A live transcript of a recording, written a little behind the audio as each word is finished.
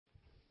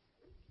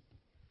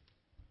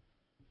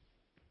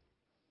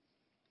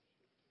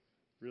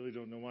Really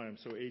don't know why I'm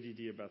so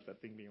ADD about that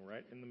thing being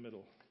right in the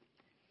middle.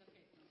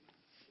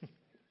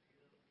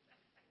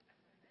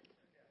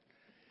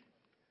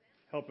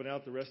 Helping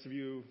out the rest of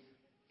you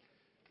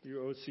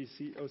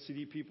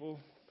OCD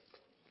people.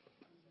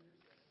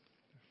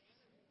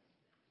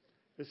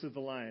 This is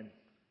the line.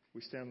 We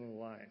stand on the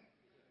line.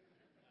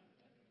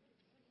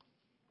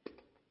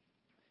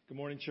 Good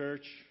morning,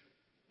 church.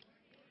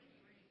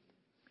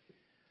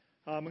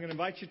 I'm going to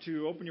invite you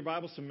to open your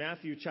Bibles to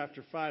Matthew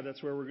chapter 5.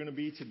 That's where we're going to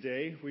be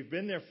today. We've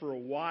been there for a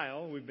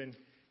while. We've been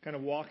kind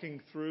of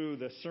walking through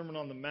the Sermon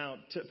on the Mount.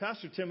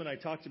 Pastor Tim and I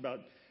talked about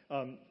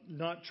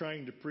not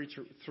trying to preach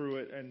through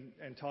it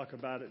and talk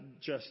about it,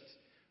 just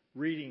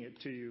reading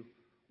it to you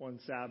one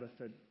Sabbath.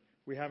 And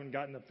we haven't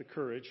gotten up the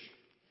courage.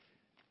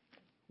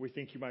 We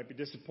think you might be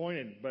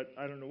disappointed, but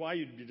I don't know why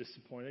you'd be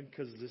disappointed,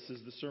 because this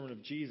is the sermon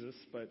of Jesus,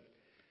 but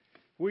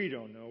we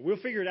don't know. We'll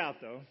figure it out,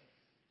 though.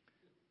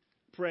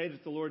 Pray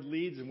that the Lord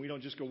leads and we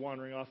don't just go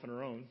wandering off on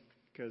our own,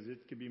 because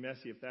it could be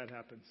messy if that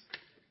happens.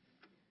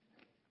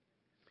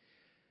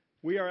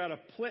 We are at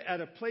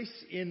a place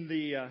in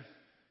the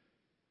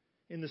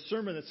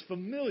sermon that's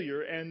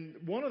familiar, and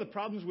one of the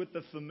problems with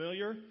the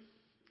familiar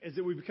is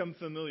that we become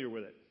familiar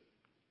with it.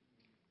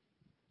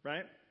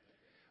 Right?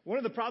 One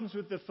of the problems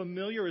with the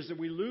familiar is that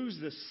we lose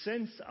the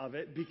sense of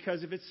it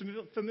because of its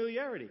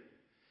familiarity.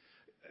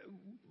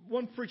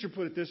 One preacher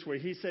put it this way.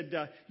 He said,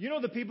 you know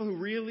the people who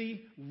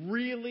really,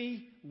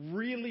 really,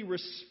 really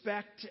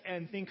respect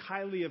and think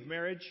highly of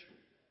marriage?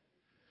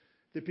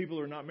 The people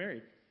who are not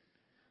married.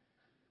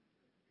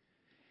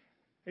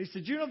 He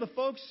said, you know the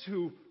folks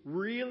who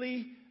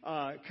really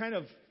kind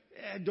of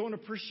don't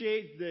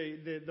appreciate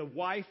the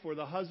wife or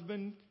the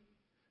husband?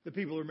 The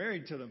people who are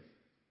married to them.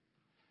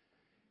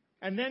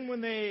 And then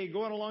when they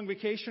go on a long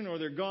vacation or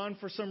they're gone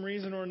for some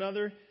reason or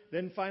another,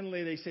 then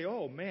finally they say,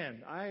 oh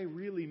man, I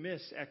really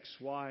miss X,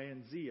 Y,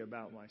 and Z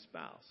about my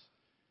spouse.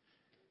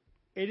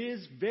 It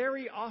is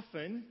very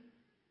often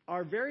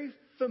our very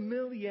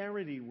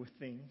familiarity with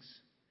things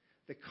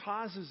that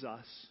causes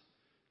us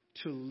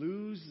to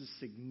lose the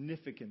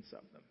significance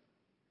of them.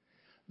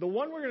 The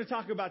one we're going to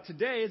talk about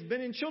today has been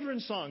in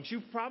children's songs.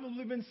 You've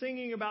probably been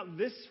singing about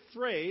this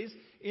phrase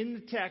in the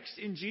text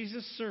in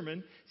Jesus'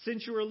 sermon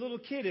since you were a little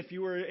kid, if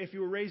you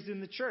were raised in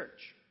the church.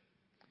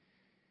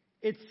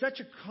 It's such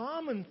a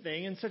common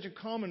thing and such a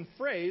common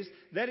phrase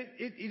that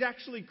it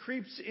actually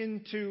creeps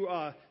into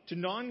to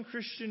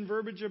non-Christian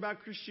verbiage about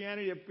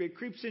Christianity. It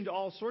creeps into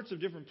all sorts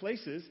of different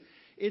places.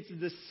 It's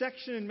the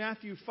section in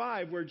Matthew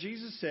 5 where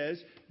Jesus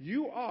says,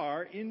 you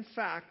are, in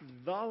fact,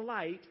 the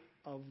light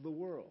of the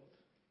world.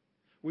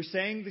 We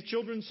sang the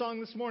children's song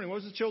this morning. What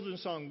was the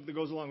children's song that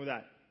goes along with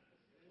that?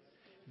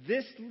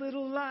 This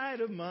little light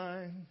of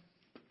mine,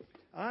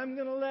 I'm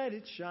going to let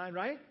it shine,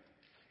 right?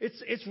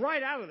 It's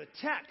right out of the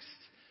text.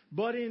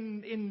 But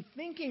in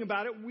thinking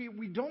about it,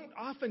 we don't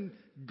often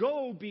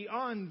go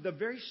beyond the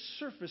very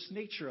surface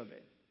nature of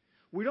it.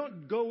 We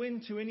don't go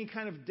into any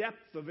kind of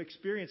depth of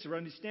experience or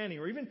understanding,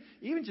 or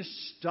even just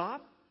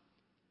stop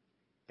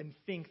and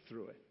think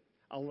through it.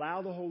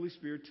 Allow the Holy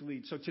Spirit to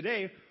lead. So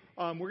today,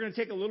 we're going to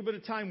take a little bit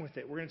of time with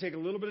it. We're going to take a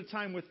little bit of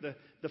time with the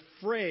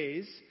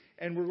phrase,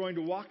 and we're going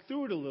to walk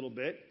through it a little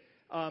bit.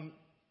 And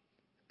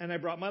I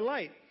brought my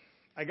light.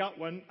 I got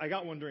one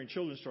during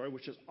Children's Story,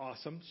 which is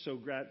awesome. So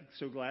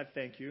glad.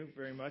 Thank you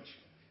very much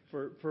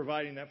for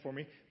providing that for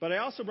me. But I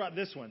also brought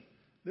this one.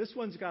 This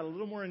one's got a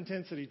little more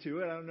intensity to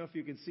it. I don't know if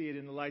you can see it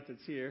in the light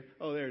that's here.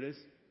 Oh, there it is.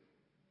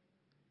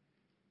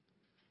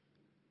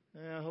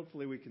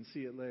 Hopefully we can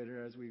see it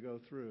later as we go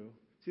through.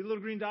 See the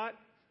little green dot?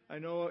 I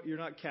know you're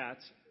not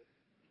cats.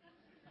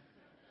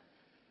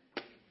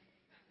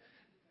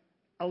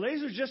 A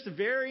laser is just a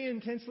very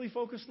intensely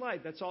focused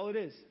light. That's all it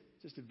is.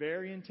 Just a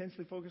very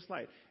intensely focused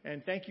light.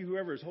 And thank you,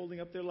 whoever is holding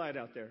up their light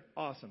out there.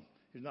 Awesome.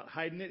 He's not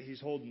hiding it.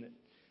 He's holding it.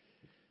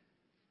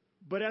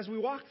 But as we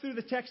walk through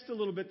the text a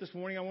little bit this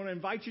morning, I want to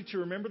invite you to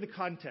remember the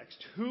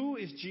context. Who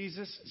is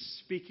Jesus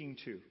speaking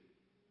to?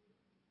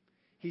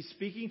 He's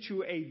speaking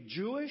to a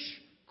Jewish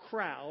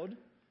crowd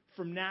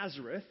from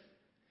Nazareth.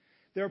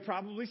 There are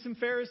probably some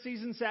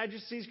Pharisees and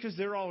Sadducees because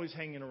they're always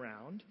hanging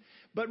around.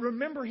 But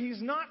remember,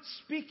 he's not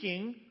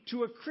speaking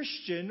to a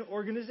Christian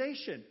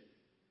organization.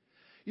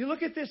 You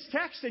look at this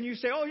text and you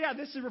say, oh yeah,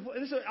 this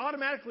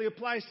automatically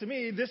applies to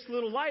me. This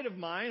little light of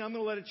mine, I'm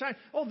going to let it shine.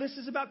 Oh, this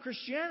is about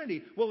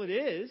Christianity. Well, it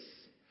is.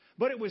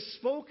 But it was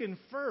spoken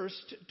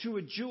first to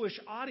a Jewish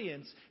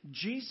audience.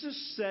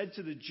 Jesus said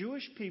to the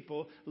Jewish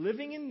people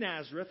living in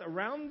Nazareth,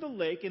 around the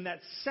lake, in that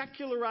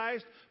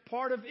secularized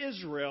part of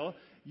Israel,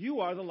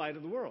 you are the light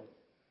of the world.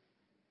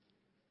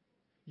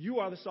 You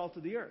are the salt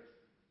of the earth.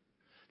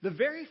 The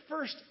very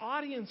first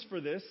audience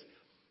for this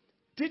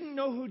didn't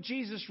know who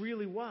Jesus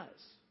really was.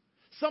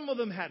 Some of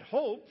them had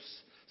hopes.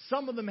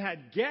 Some of them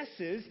had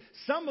guesses.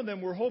 Some of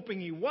them were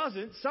hoping he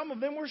wasn't. Some of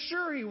them were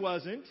sure he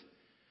wasn't.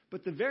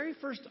 But the very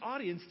first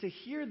audience to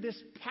hear this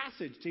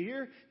passage, to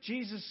hear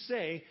Jesus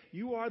say,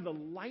 you are the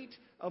light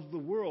of the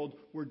world,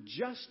 were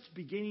just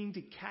beginning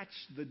to catch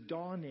the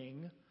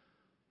dawning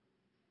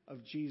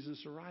of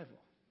Jesus' arrival.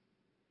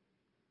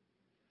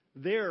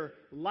 Their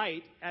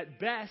light, at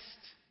best,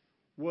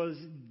 was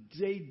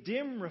a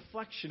dim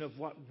reflection of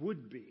what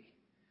would be.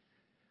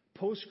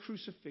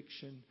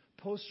 Post-crucifixion,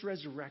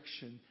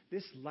 post-resurrection,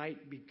 this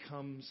light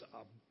becomes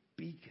a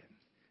beacon.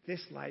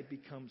 This light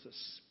becomes a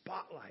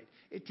spotlight.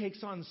 It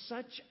takes on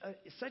such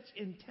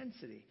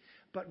intensity.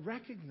 But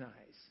recognize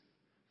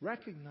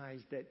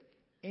that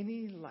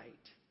any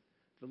light,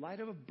 the light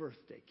of a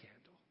birthday candle,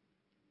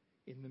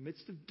 in the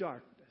midst of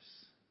darkness,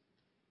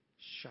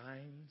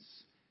 shines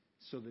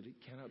so that it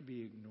cannot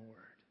be ignored.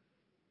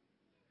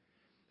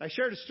 I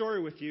shared a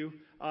story with you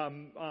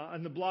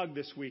on the blog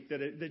this week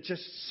that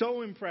just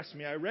so impressed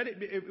me. I read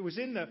it. It was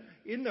in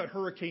the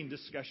hurricane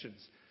discussions.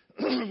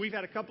 We've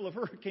had a couple of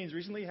hurricanes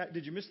recently.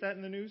 Did you miss that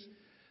in the news?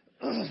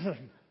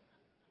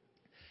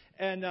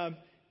 And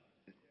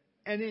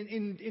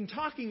in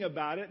talking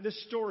about it,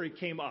 this story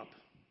came up.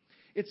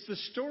 It's the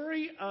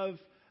story of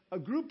a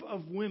group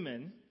of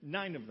women,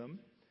 9 of them,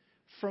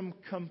 from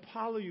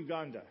Kampala,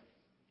 Uganda.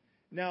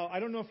 Now, I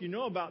don't know if you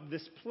know about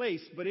this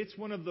place, but it's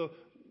one of the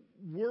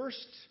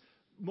worst,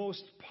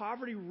 most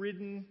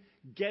poverty-ridden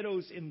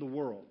ghettos in the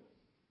world.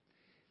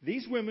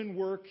 These women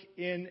work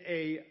in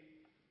a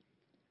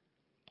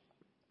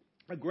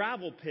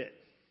gravel pit.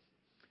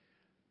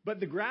 But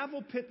the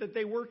gravel pit that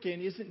they work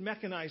in isn't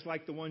mechanized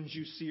like the ones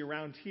you see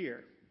around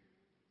here.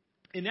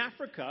 In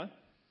Africa,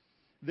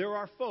 there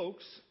are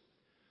folks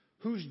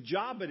whose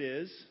job it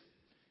is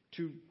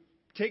to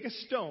take a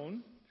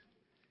stone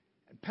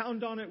and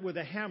pound on it with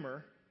a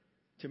hammer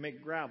to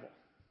make gravel.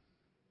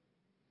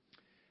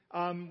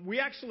 We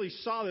actually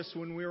saw this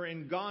when we were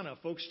in Ghana.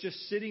 Folks just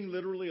sitting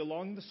literally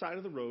along the side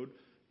of the road,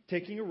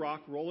 taking a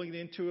rock, rolling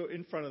it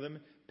in front of them,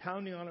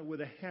 pounding on it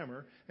with a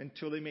hammer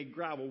until they made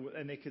gravel,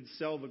 and they could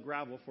sell the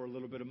gravel for a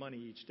little bit of money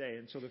each day.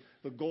 And so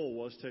the goal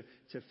was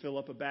to fill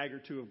up a bag or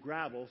two of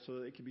gravel so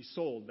that it could be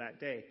sold that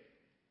day.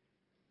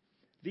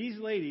 These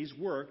ladies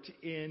worked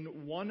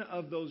in one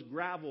of those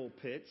gravel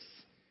pits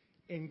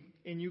in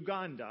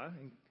Uganda,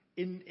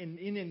 in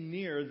and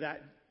near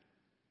that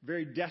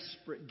very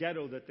desperate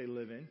ghetto that they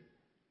live in.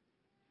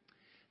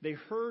 They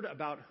heard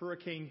about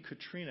Hurricane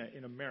Katrina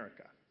in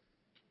America.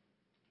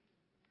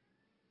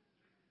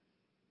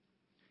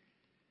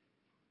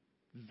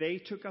 They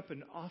took up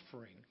an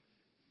offering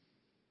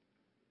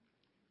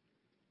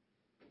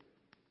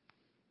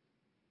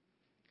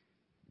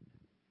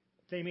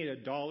they made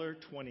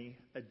 $1.20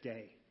 a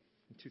day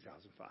in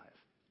 2005.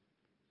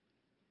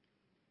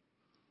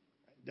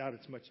 I doubt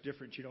it's much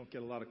different. You don't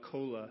get a lot of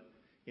cola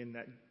in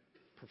that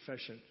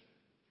profession.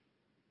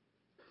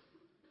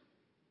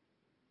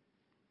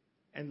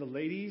 And the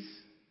ladies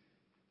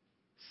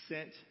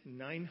sent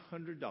 $900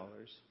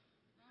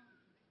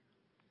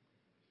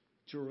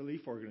 to a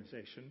relief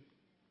organization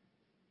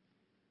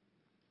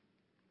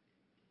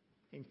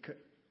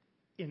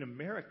in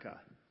America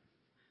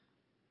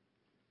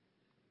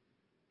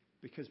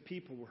because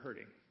people were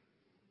hurting.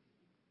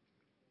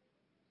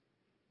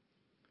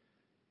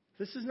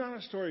 This is not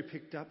a story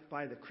picked up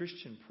by the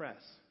Christian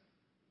press.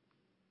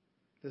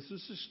 This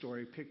is a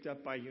story picked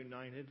up by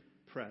United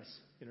Press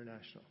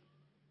International.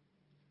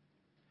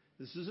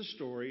 This is a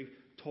story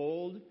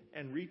told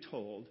and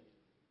retold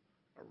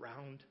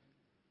around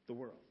the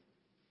world.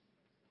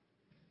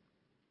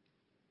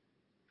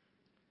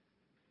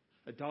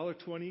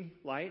 $1.20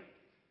 light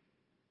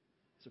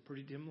is a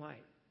pretty dim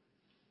light.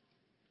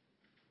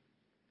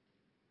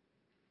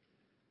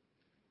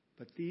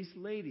 But these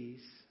ladies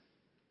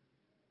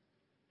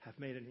have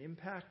made an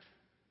impact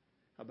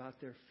about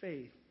their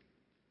faith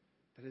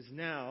that is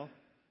now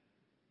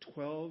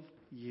 12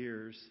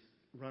 years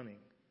running.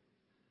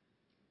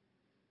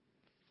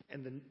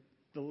 And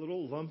the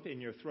little lump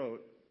in your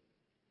throat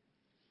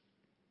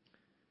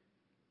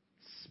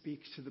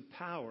speaks to the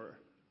power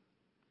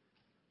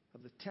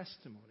of the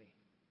testimony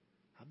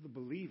of the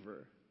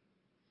believer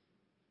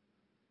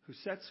who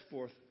sets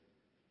forth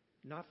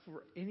not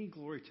for any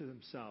glory to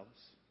themselves,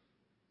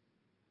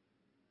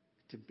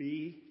 to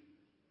be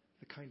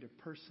the kind of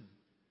person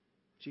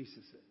Jesus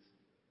is.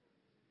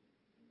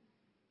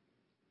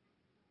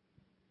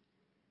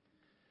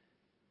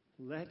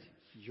 Let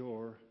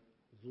your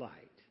light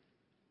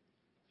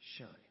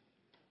shine.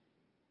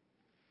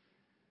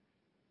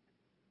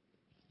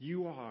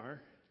 You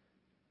are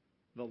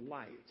the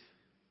light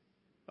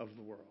of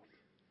the world.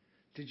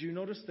 Did you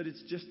notice that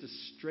it's just a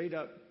straight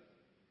up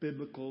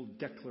biblical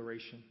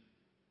declaration?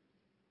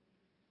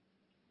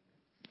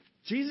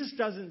 Jesus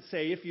doesn't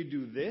say if you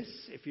do this,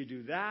 if you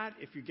do that,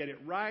 if you get it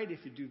right, if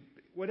you do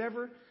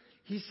whatever.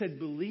 He said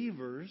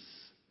believers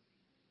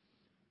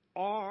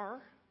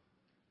are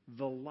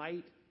the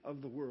light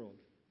of the world.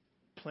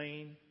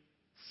 Plain,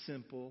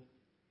 simple,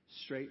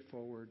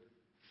 straightforward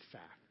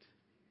fact.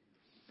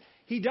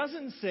 He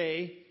doesn't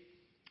say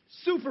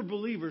super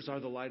believers are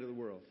the light of the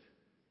world.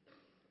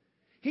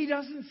 He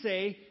doesn't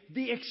say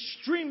the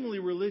extremely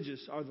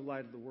religious are the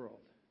light of the world.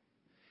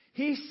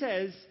 He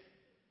says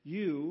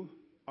you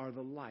are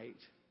the light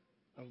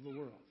of the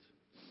world.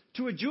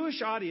 To a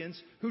Jewish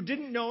audience who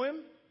didn't know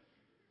him,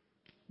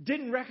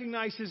 didn't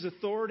recognize his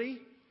authority,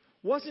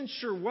 wasn't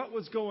sure what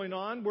was going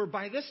on, were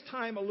by this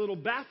time a little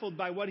baffled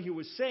by what he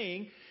was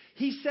saying,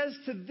 he says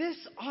to this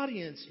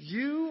audience,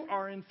 you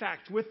are in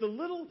fact, with the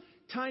little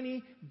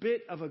tiny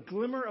bit of a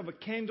glimmer of a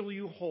candle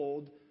you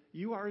hold,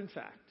 you are in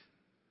fact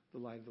the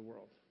light of the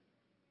world.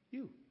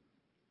 You.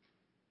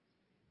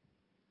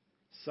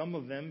 Some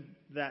of them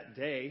that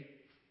day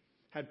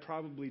had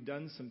probably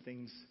done some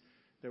things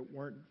that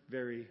weren't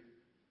very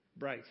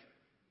bright,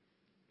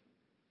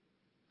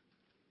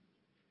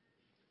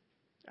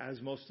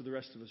 as most of the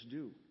rest of us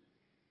do.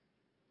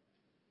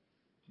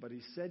 But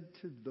he said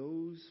to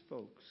those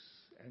folks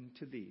and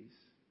to these,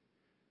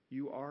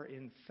 you are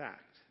in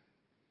fact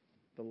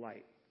the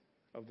light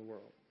of the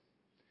world.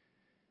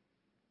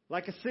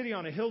 Like a city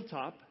on a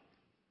hilltop,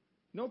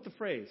 note the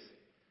phrase,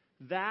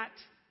 that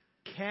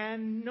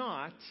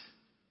cannot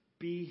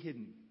be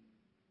hidden.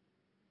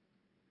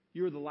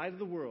 You are the light of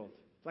the world,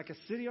 like a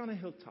city on a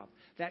hilltop,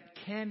 that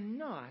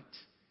cannot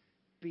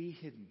be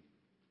hidden.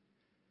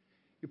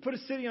 You put a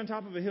city on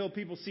top of a hill,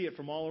 people see it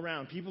from all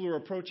around. People who are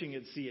approaching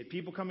it see it.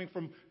 People coming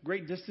from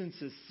great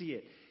distances see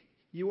it.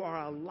 You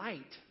are a light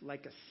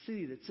like a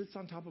city that sits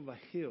on top of a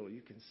hill.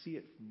 You can see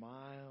it for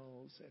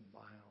miles and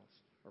miles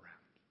around.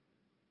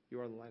 You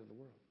are the light of the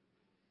world.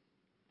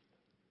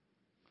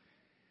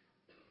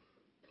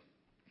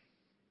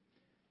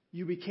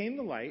 You became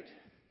the light,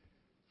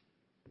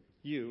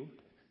 you,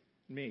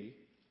 me,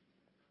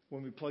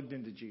 when we plugged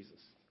into Jesus.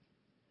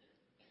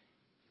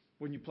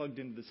 When you plugged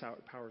into the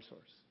power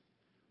source.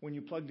 When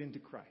you plugged into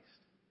Christ.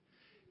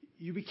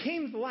 You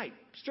became the light.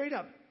 Straight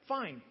up.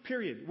 Fine.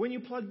 Period. When you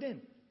plugged in.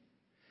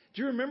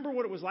 Do you remember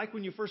what it was like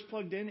when you first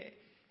plugged in?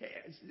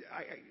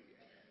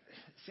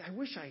 I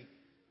wish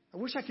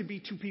I could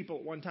be two people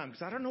at one time,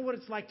 because I don't know what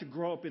it's like to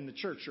grow up in the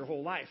church your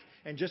whole life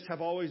and just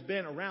have always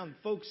been around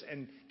folks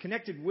and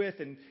connected with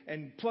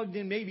and plugged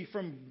in maybe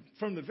from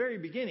the very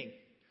beginning.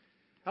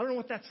 I don't know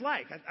what that's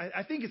like.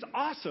 I think it's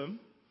awesome.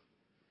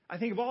 I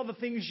think of all the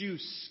things you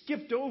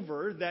skipped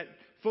over that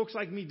folks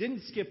like me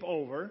didn't skip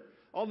over,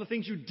 all the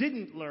things you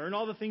didn't learn,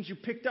 all the things you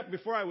picked up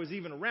before I was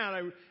even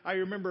around.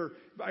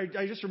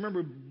 I just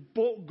remember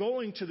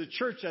going to the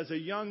church as a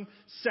young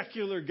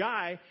secular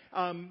guy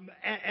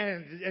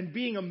and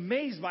being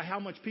amazed by how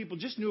much people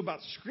just knew about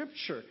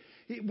Scripture.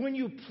 When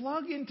you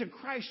plug into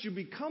Christ, you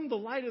become the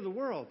light of the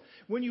world.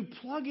 When you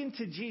plug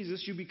into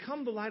Jesus, you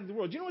become the light of the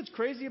world. Do you know what's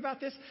crazy about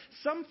this?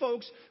 Some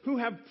folks who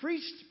have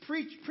preached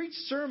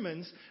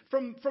sermons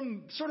from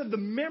sort of the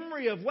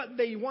memory of what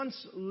they once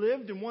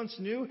lived and once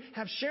knew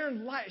have shared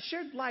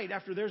light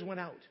after theirs went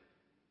out.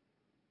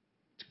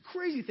 It's a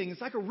crazy thing.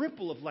 It's like a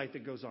ripple of light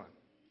that goes on.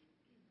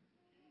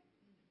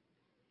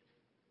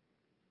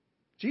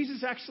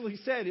 Jesus actually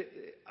said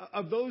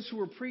of those who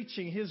were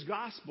preaching his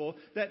gospel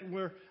that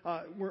we're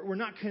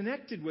not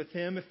connected with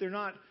him if they're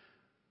not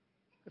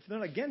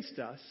against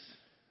us,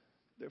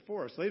 they're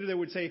for us. Later they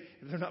would say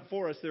if they're not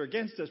for us, they're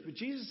against us. But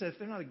Jesus said if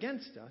they're not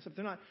against us, if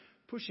they're not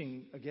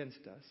pushing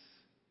against us,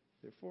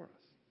 they're for us.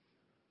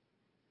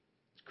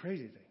 It's a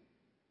crazy thing.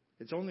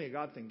 It's only a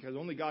God thing, because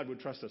only God would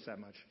trust us that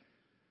much.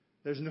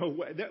 There's no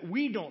way that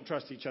we don't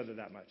trust each other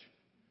that much.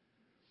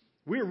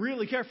 We're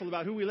really careful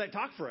about who we let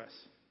talk for us.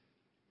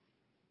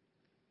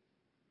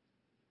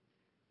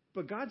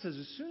 But God says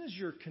as soon as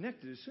you're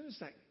connected, as soon as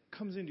that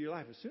comes into your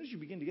life, as soon as you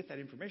begin to get that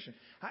information,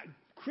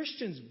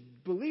 Christians,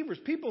 believers,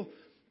 people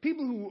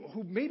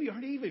who maybe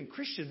aren't even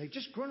Christian, they've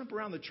just grown up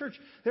around the church,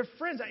 they're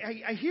friends.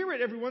 I hear it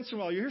every once in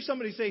a while. You hear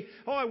somebody say,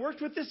 oh, I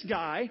worked with this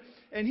guy,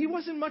 and he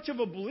wasn't much of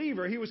a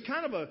believer. He was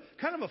kind of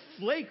a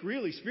flake,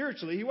 really,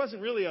 spiritually. He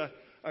wasn't really a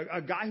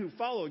guy who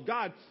followed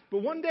God.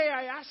 But one day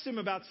I asked him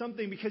about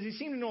something because he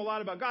seemed to know a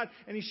lot about God,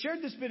 and he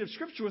shared this bit of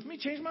Scripture with me,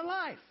 changed my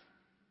life.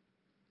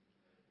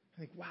 I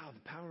think, wow,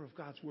 the power of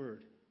God's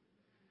Word.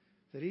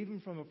 That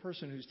even from a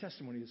person whose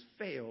testimony has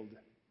failed,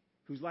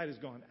 whose light has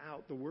gone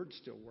out, the Word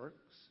still works.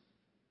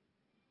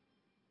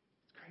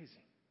 It's crazy.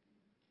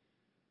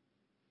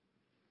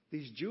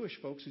 These Jewish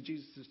folks who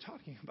Jesus is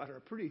talking about are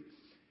pretty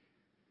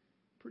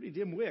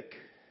dim-wick.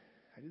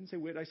 I didn't say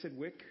wit, I said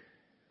wick.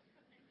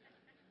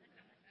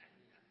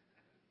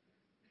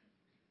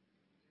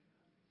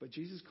 But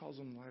Jesus calls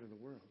them the light of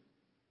the world.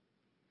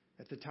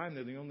 At the time,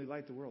 they're the only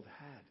light the world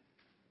had.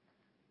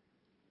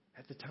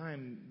 At the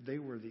time, they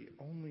were the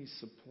only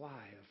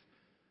supply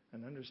of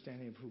an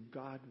understanding of who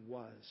God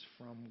was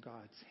from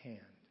God's hand.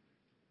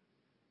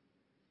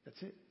 That's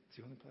it. It's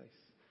the only place.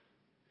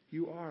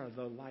 You are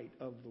the light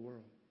of the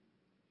world.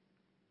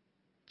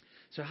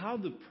 So how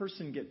did the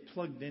person get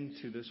plugged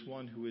into this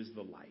one who is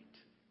the light?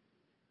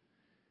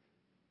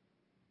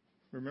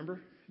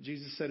 Remember,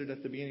 Jesus said it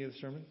at the beginning of the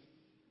sermon.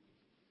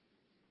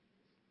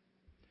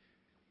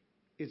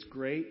 It's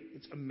great.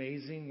 It's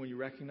amazing when you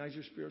recognize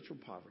your spiritual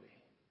poverty.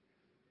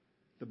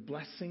 The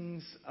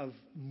blessings of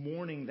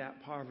mourning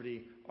that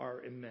poverty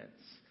are immense.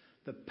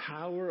 The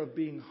power of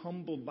being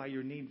humbled by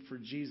your need for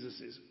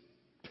Jesus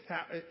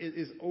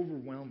is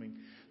overwhelming.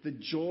 The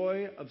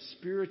joy of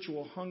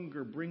spiritual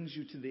hunger brings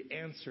you to the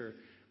answer,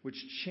 which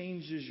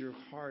changes your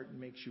heart and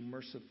makes you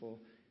merciful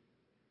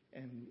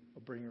and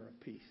a bringer of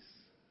peace.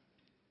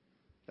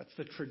 That's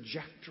the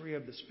trajectory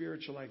of the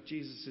spiritual life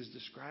Jesus is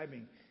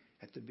describing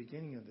at the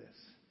beginning of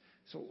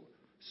this.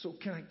 So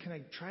can I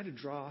try to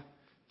draw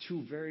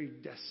two very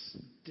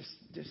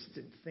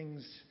distant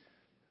things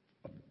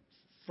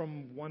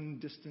from one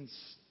distance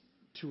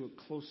to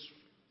a close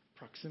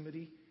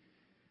proximity?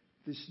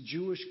 This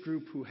Jewish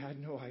group who had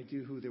no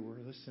idea who they were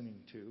listening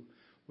to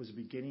was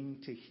beginning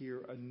to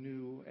hear a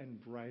new and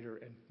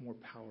brighter and more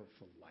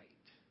powerful light.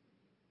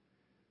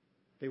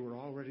 They were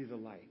already the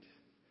light,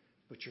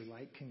 but your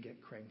light can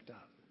get cranked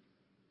up.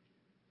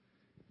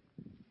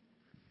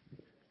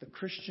 The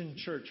Christian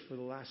church for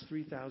the last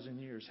 3,000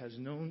 years has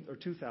known, or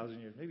 2,000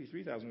 years, maybe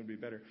 3,000 would be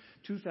better,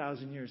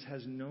 2,000 years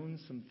has known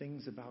some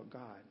things about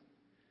God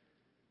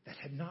that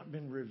had not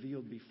been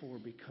revealed before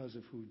because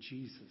of who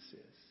Jesus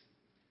is.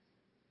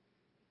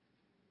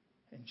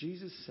 And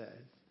Jesus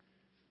said,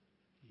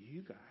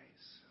 you guys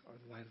are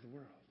the light of the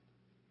world.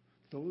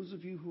 Those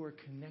of you who are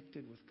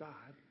connected with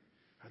God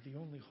are the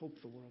only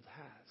hope the world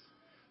has.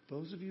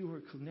 Those of you who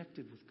are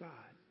connected with God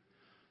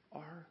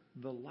are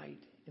the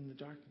light in the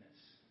darkness.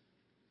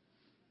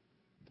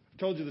 I've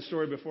told you the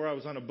story before. I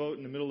was on a boat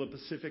in the middle of the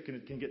Pacific, and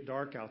it can get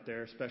dark out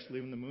there, especially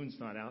when the moon's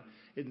not out.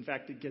 In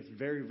fact, it gets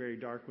very, very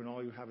dark when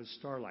all you have is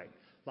starlight.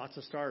 Lots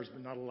of stars,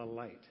 but not a lot of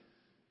light.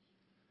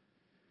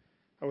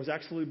 I was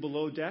actually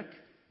below deck.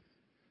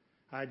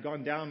 I had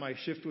gone down. My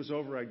shift was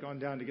over. I'd gone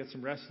down to get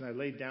some rest, and I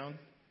laid down.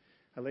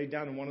 I laid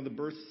down in one of the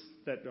berths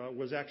that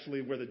was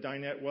actually where the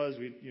dinette was.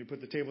 You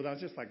put the table down.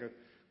 It's just like a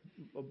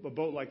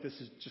boat like this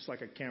is just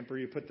like a camper.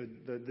 You put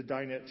the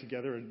dinette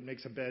together and it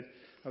makes a bed.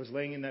 I was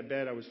laying in that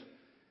bed. I was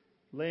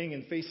laying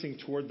and facing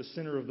toward the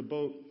center of the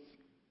boat.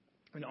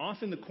 And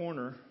off in the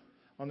corner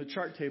on the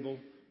chart table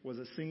was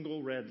a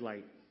single red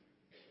light.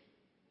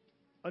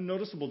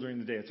 Unnoticeable during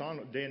the day. It's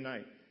on day and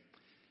night.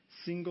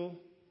 Single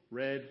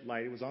red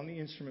light. It was on the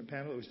instrument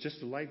panel. It was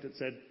just a light that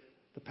said,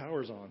 the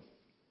power's on.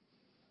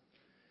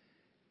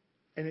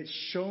 And it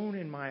shone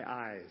in my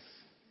eyes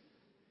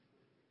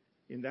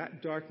in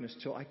that darkness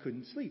till I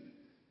couldn't sleep.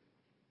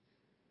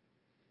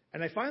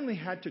 And I finally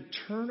had to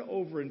turn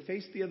over and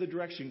face the other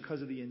direction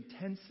because of the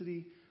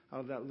intensity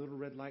of that little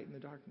red light in the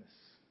darkness.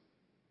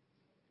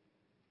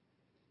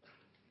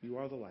 You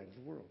are the light of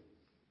the world.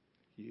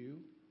 You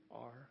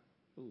are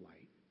the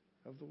light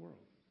of the world.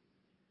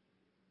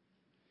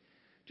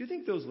 Do you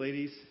think those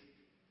ladies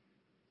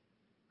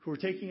who were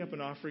taking up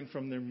an offering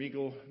from their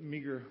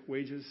meager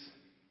wages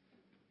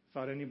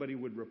thought anybody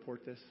would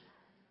report this?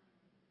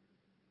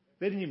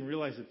 They didn't even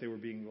realize that they were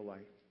being the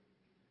light.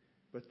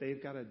 But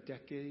they've got a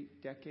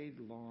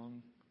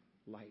decade-long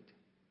light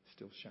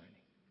still shining.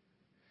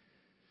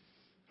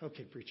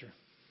 Okay, preacher.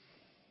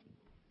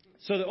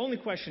 So the only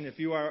question, if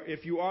you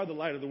are the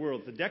light of the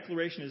world, the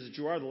declaration is that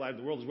you are the light of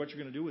the world, is what you're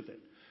going to do with it.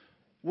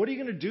 What are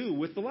you going to do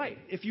with the light?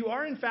 If you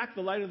are, in fact,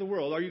 the light of the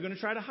world, are you going to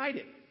try to hide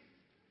it?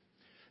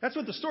 That's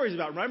what the story's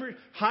about. Remember,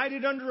 hide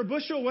it under a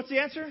bushel. What's the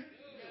answer?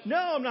 No,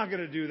 I'm not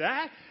going to do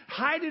that.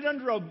 Hide it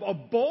under a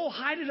bowl.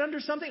 Hide it under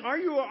something. Are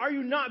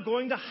you not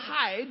going to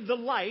hide the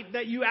light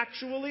that you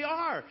actually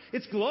are?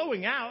 It's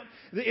glowing out.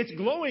 It's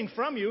glowing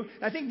from you.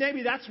 I think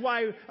maybe that's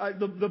why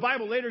the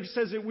Bible later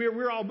says that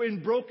we're all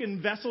in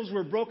broken vessels.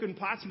 We're broken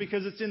pots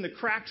because it's in the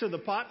cracks of the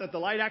pot that the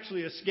light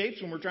actually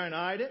escapes when we're trying to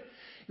hide it.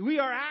 We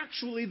are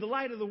actually the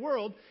light of the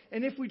world.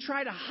 And if we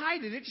try to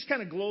hide it, it just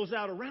kind of glows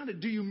out around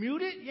it. Do you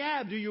mute it?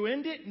 Yeah. Do you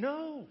end it?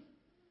 No.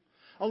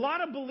 A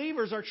lot of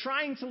believers are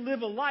trying to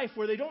live a life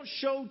where they don't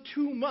show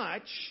too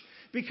much,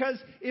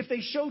 because if they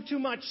show too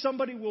much,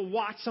 somebody will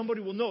watch, somebody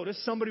will notice,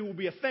 somebody will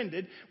be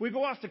offended. We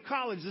go off to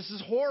college, this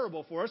is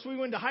horrible for us. We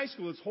went to high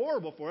school, it's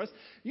horrible for us.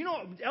 You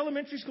know,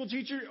 elementary school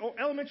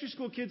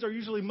kids are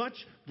usually much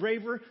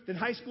braver than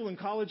high school and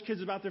college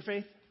kids about their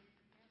faith.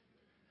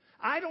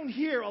 I don't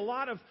hear a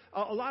lot of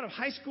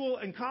high school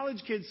and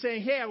college kids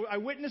saying, "Hey, I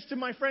witnessed to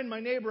my friend, my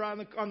neighbor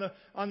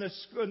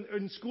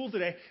in school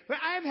today." But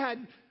I've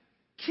had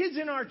kids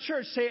in our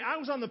church say, "I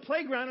was on the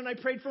playground and I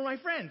prayed for my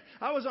friend.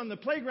 I was on the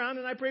playground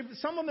and I prayed for..."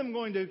 Some of them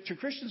going to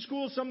Christian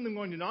schools, some of them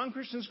going to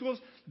non-Christian schools.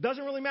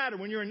 Doesn't really matter.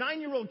 When you're a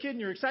 9-year-old kid and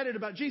you're excited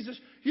about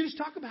Jesus, you just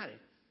talk about it.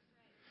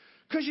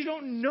 Because you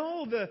don't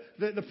know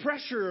the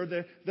pressure or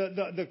the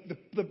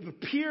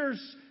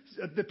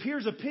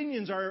peers'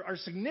 opinions are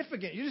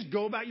significant. You just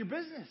go about your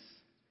business.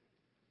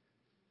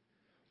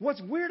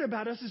 What's weird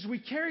about us is we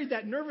carried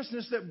that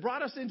nervousness that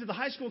brought us into the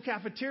high school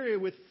cafeteria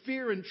with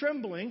fear and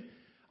trembling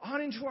on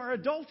into our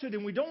adulthood,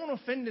 and we don't want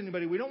to offend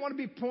anybody. We don't want to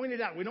be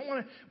pointed out. We don't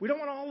want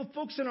all the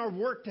folks in our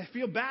work to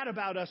feel bad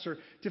about us or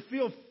to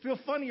feel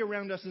funny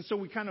around us, and so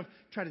we kind of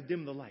try to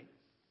dim the light.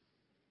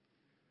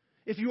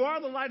 If you are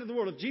the light of the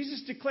world, if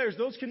Jesus declares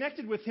those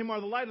connected with him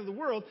are the light of the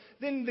world,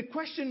 then the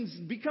questions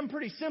become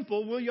pretty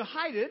simple. Will you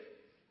hide it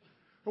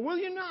or will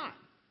you not?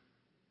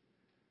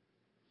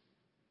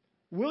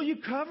 Will you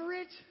cover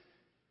it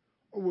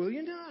or will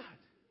you not?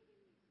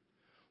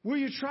 Will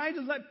you try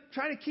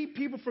to keep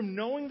people from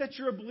knowing that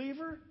you're a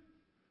believer?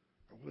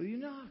 Or will you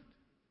not?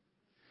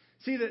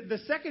 See, the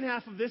second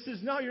half of this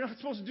is, no, you're not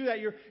supposed to do that.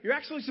 You're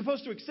actually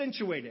supposed to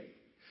accentuate it.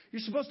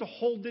 You're supposed to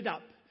hold it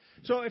up.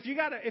 So if you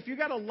got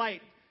a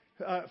light,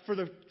 for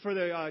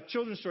the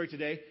children's story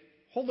today,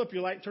 hold up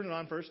your light. Turn it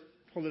on first.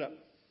 Hold it up.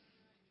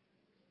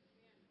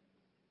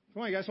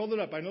 Come on, guys, hold it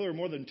up. I know there are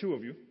more than two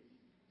of you.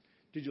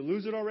 Did you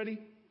lose it already?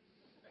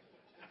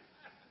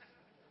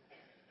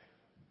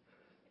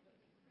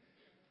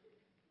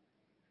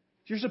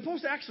 You're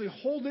supposed to actually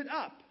hold it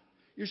up.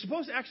 You're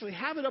supposed to actually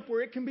have it up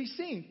where it can be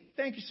seen.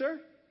 Thank you, sir.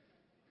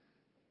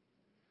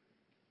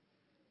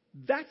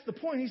 That's the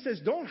point. He says,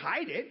 don't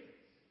hide it.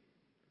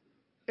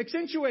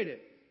 Accentuate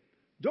it.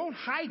 Don't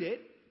hide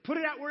it. Put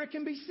it out where it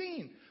can be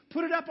seen.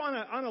 Put it up on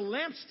a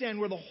lampstand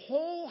where the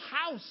whole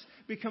house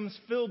becomes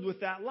filled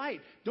with that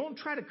light. Don't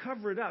try to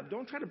cover it up.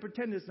 Don't try to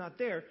pretend it's not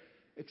there.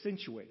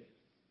 Accentuate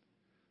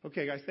it.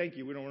 Okay, guys, thank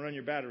you. We don't want to run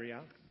your battery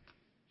out.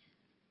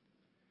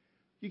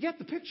 You get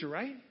the picture,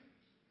 right?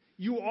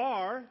 You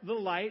are the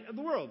light of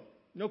the world.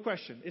 No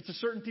question. It's a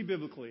certainty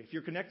biblically. If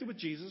you're connected with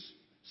Jesus,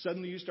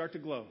 suddenly you start to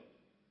glow.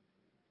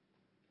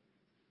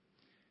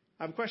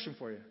 I have a question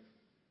for you.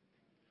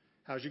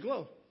 How's your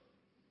glow?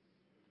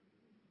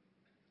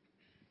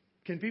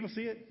 Can people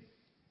see it?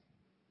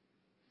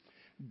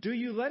 Do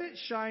you let it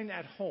shine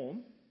at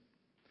home?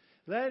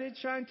 Let it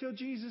shine till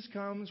Jesus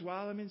comes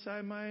while I'm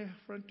inside my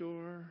front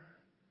door.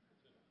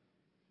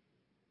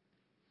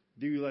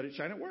 Do you let it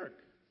shine at work?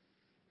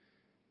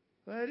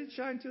 Let it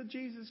shine till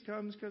Jesus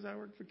comes because I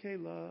work for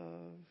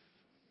K-Love.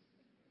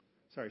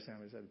 Sorry, Sam,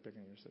 I just had to pick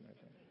on your sitting there.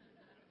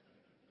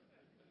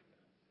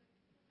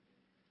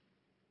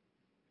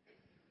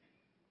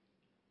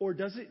 Or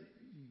does it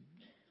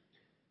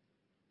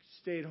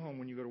stay at home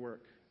when you go to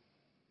work?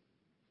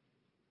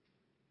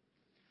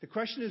 The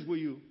question is, will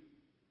you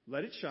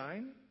let it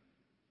shine?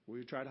 Or will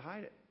you try to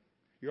hide it?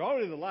 You're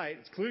already the light.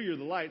 It's clear you're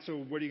the light, so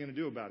what are you going to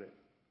do about it?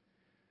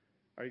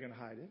 Are you going to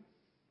hide it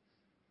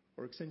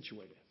or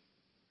accentuate it?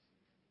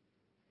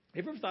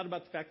 Have you ever thought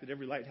about the fact that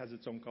every light has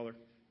its own color?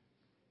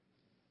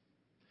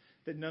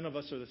 That none of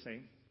us are the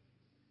same?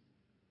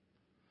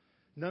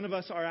 None of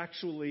us are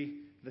actually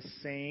the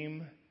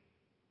same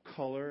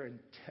color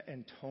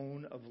and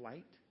tone of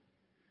light.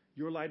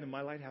 Your light and my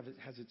light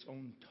has its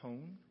own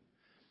tone.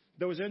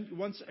 There was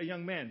once a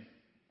young man.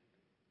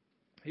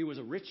 He was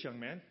a rich young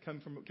man,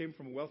 came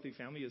from a wealthy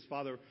family. His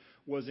father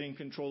was in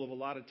control of a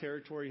lot of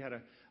territory. He had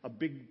a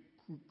big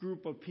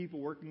group of people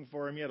working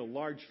for him. He had a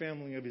large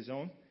family of his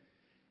own.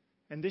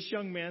 And this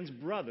young man's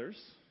brothers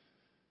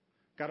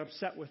got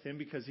upset with him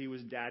because he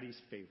was daddy's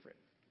favorite.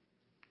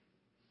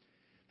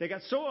 They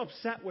got so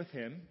upset with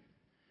him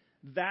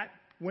that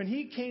when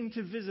he came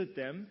to visit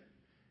them,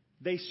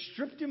 they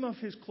stripped him of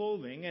his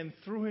clothing and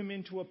threw him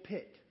into a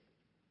pit.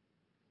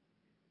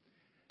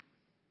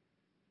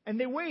 And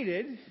they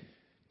waited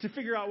to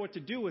figure out what to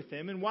do with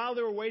him. And while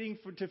they were waiting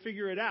to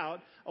figure it out,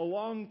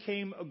 along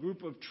came a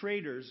group of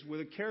traders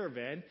with a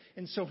caravan.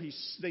 And so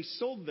they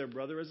sold their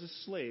brother as a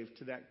slave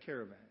to that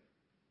caravan.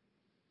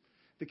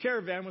 The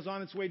caravan was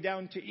on its way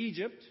down to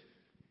Egypt.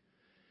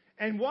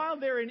 And while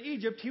they're in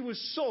Egypt, he was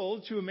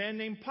sold to a man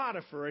named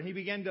Potiphar, and he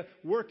began to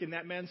work in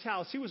that man's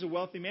house. He was a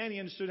wealthy man. He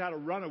understood how to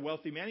run a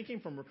wealthy man. He came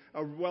from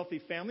a wealthy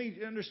family.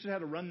 He understood how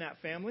to run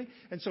that family.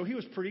 And so he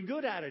was pretty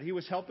good at it. He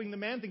was helping the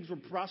man. Things were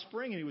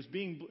prospering,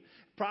 and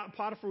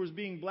Potiphar was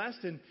being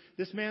blessed, and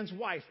this man's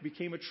wife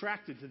became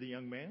attracted to the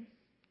young man.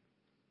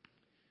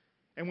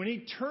 And when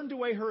he turned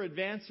away her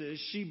advances,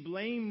 she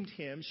blamed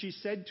him. She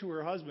said to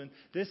her husband,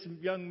 "This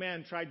young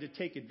man tried to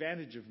take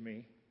advantage of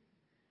me."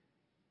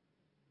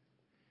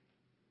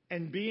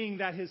 And being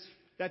that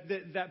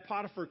that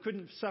Potiphar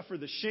couldn't suffer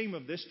the shame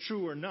of this,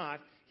 true or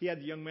not, he had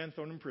the young man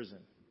thrown in prison.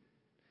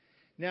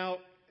 Now,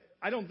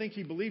 I don't think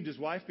he believed his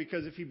wife,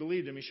 because if he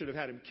believed him, he should have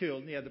had him killed,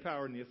 and he had the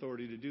power and the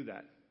authority to do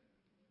that.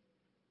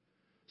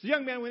 So the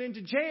young man went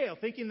into jail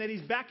thinking that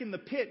he's back in the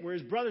pit where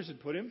his brothers had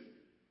put him.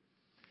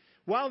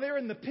 While they're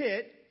in the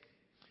pit,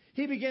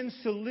 he begins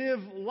to live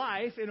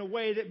life in a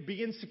way that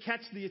begins to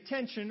catch the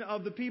attention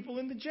of the people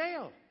in the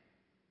jail.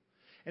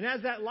 And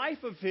as that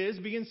life of his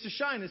begins to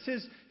shine, as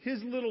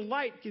his little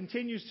light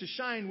continues to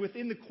shine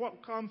within the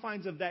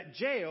confines of that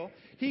jail,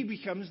 he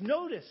becomes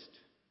noticed.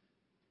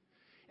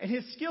 And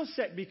his skill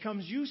set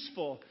becomes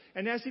useful.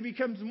 And as he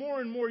becomes more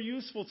and more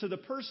useful to the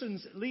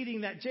persons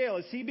leading that jail,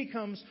 as he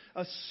becomes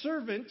a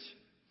servant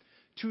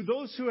to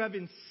those who have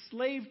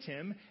enslaved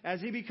him,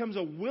 as he becomes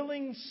a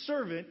willing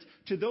servant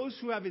to those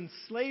who have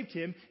enslaved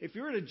him. If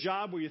you're at a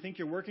job where you think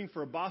you're working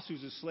for a boss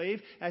who's a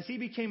slave, as he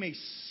became a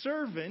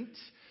servant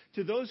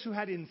to those who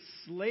had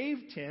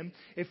enslaved him,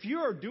 if you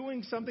are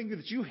doing something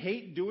that you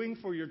hate doing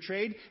for your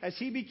trade, as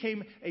he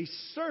became a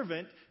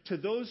servant to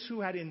those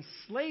who had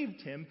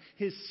enslaved him,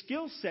 his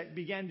skill set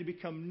began to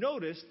become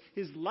noticed.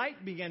 His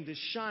light began to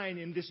shine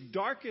in this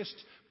darkest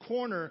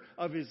corner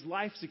of his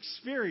life's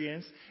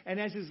experience. And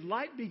as his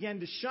light began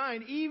to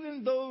shine,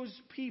 even those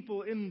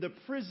people in the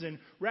prison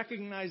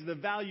recognized the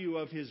value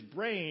of his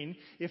brain,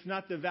 if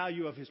not the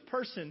value of his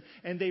person.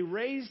 And they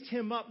raised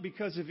him up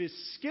because of his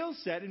skill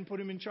set and put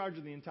him in charge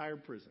of the entire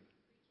prison.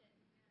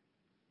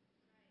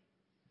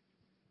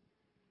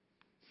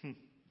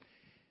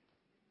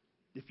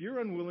 If you're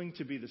unwilling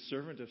to be the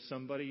servant of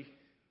somebody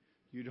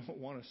you don't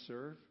want to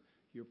serve,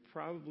 you're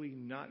probably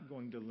not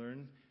going to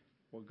learn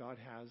what God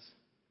has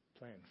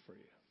planned for you.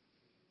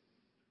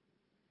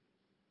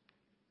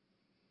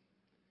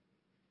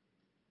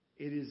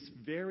 It is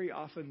very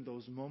often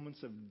those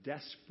moments of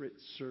desperate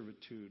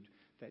servitude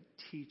that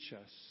teach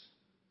us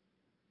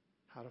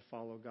how to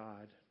follow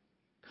God,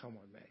 come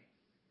what may.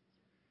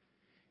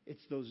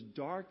 It's those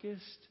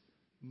darkest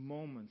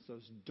moments,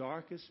 those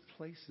darkest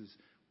places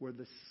where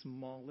the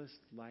smallest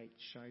light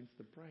shines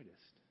the brightest.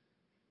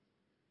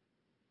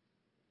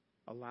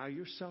 Allow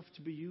yourself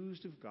to be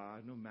used of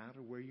God no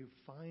matter where you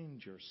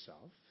find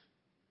yourself.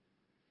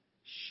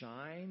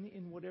 Shine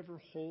in whatever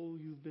hole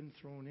you've been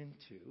thrown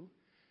into,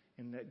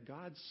 and let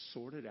God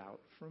sort it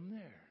out from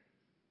there.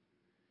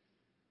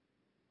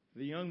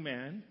 The young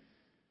man,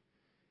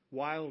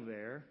 while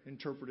there,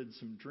 interpreted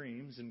some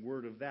dreams, and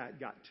word of that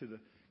got to the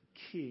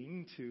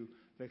king, to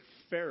the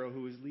Pharaoh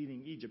who was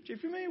leading Egypt. Are you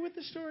familiar with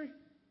the story?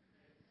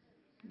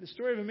 The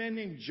story of a man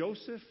named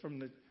Joseph from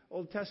the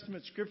Old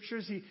Testament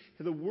scriptures.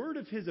 The word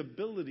of his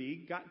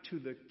ability got to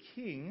the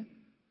king,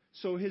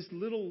 so his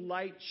little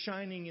light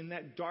shining in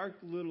that dark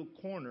little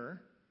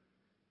corner,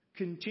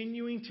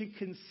 continuing to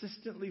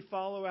consistently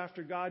follow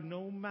after God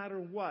no matter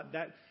what,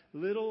 that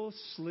little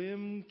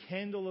slim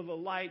candle of a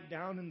light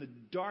down in the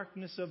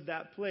darkness of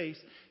that place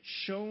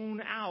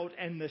shone out,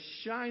 and the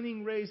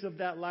shining rays of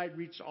that light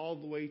reached all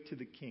the way to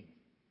the king.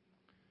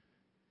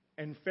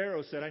 And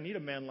Pharaoh said, I need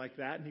a man like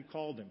that, and he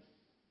called him.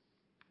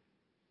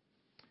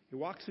 He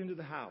walks into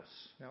the house.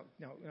 Now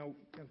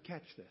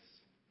catch this.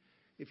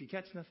 If you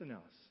catch nothing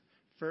else,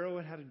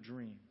 Pharaoh had a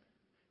dream.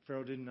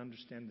 Pharaoh didn't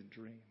understand the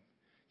dream.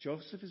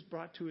 Joseph is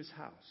brought to his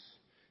house.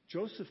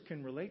 Joseph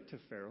can relate to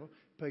Pharaoh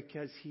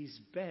because he's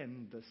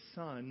been the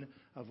son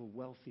of a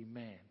wealthy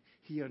man.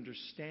 He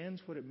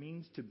understands what it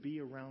means to be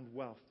around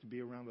wealth, to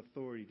be around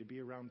authority, to be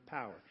around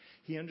power.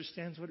 He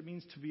understands what it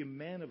means to be a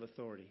man of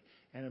authority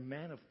and a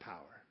man of power.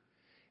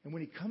 And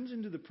when he comes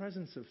into the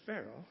presence of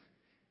Pharaoh,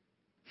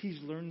 he's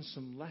learned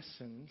some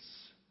lessons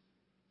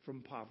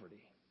from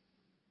poverty.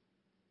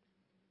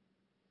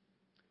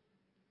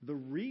 The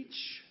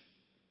reach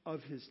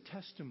of his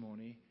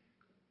testimony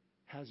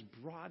has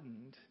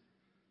broadened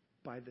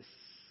by the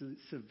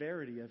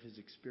severity of his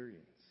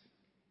experience.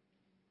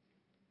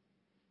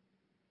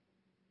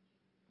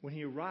 When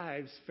he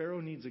arrives,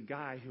 Pharaoh needs a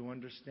guy who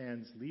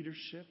understands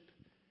leadership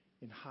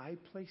in high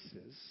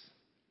places,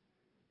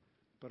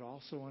 but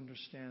also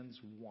understands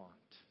want.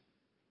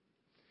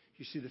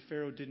 You see, the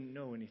Pharaoh didn't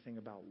know anything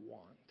about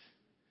want.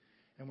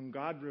 And when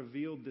God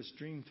revealed this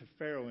dream to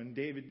Pharaoh,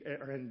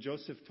 and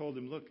Joseph told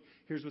him, look,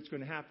 here's what's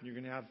going to happen. You're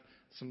going to have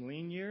some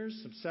lean years,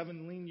 some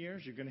 7 lean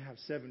years. You're going to have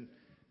 7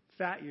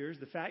 fat years.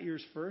 The fat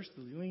years first,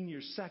 the lean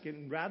years second.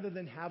 And rather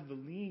than have the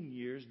lean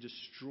years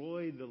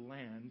destroy the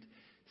land,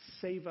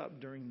 save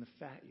up during the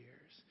fat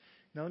years.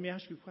 Now let me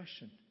ask you a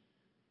question.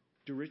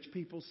 Do rich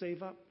people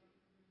save up?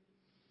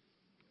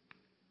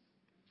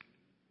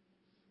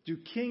 Do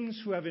kings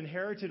who have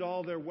inherited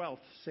all their wealth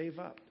save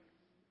up?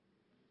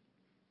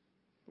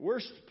 The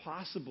worst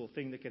possible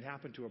thing that could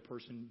happen to a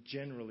person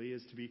generally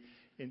is to be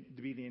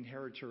the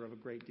inheritor of a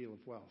great deal of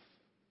wealth.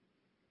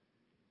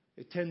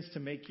 It tends to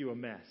make you a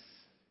mess.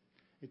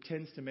 It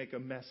tends to make a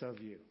mess of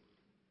you.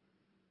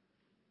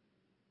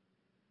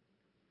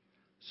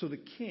 So the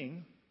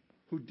king,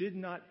 who did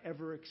not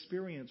ever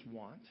experience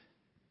want,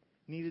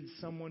 needed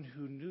someone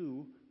who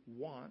knew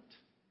want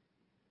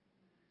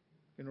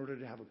in order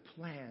to have a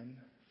plan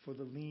for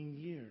the lean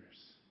years.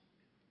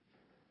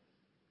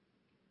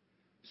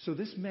 So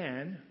this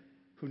man,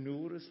 who knew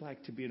what it was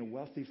like to be in a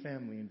wealthy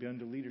family and be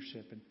under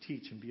leadership and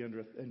teach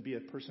and be a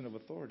person of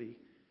authority,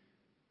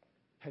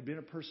 had been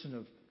a person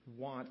of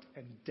want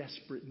and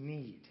desperate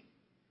need.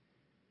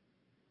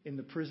 In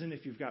the prison,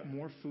 if you've got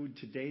more food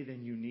today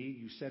than you need,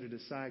 you set it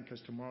aside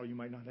because tomorrow you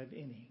might not have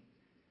any.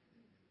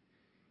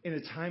 In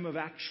a time of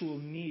actual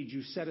need,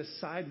 you set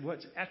aside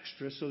what's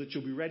extra so that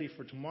you'll be ready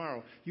for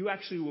tomorrow. You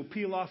actually will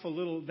peel off a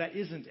little that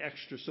isn't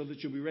extra so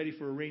that you'll be ready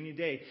for a rainy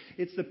day.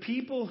 It's the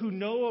people who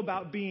know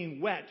about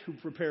being wet who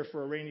prepare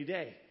for a rainy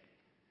day.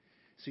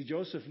 See,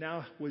 Joseph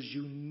now was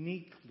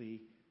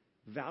uniquely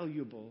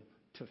valuable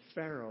to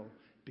Pharaoh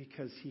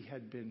because he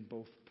had been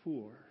both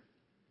poor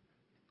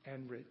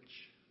and rich.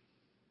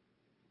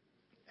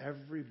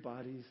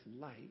 Everybody's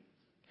light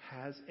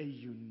has a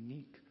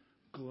unique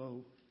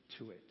glow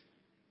to it.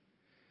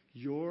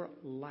 Your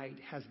light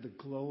has the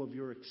glow of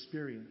your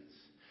experience.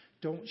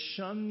 Don't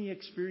shun the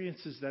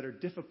experiences that are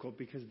difficult,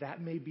 because that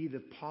may be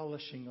the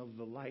polishing of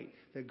the light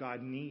that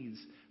God needs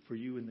for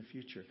you in the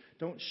future.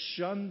 Don't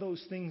shun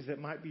those things that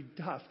might be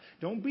tough.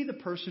 Don't be the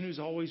person who's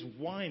always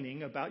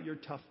whining about your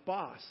tough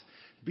boss.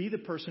 Be the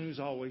person who's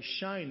always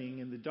shining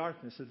in the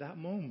darkness of that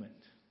moment.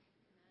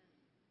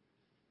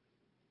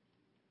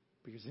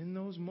 Because in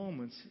those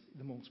moments,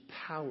 the most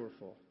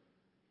powerful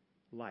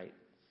light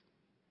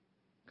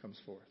comes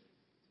forth.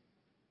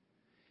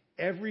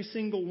 Every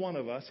single one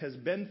of us has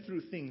been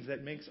through things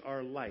that makes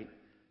our light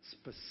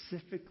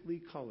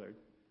specifically colored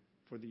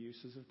for the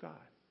uses of God.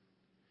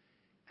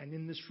 And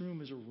in this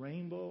room is a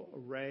rainbow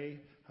array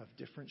of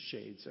different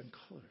shades and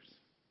colors.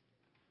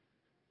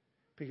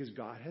 Because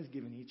God has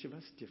given each of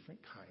us different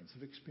kinds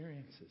of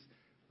experiences.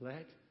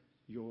 Let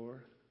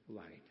your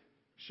light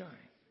shine.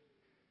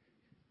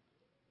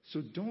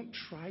 So don't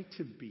try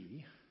to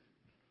be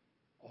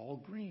all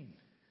green,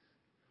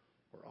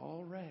 or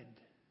all red,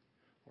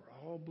 or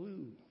all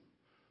blue,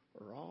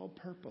 or all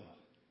purple.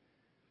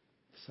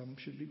 Some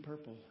should be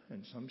purple,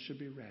 and some should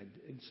be red,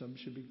 and some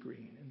should be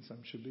green, and some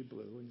should be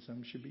blue, and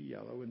some should be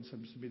yellow, and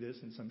some should be this,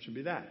 and some should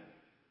be that.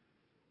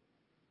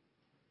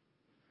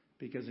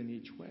 Because in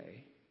each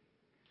way,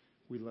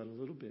 we let a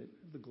little bit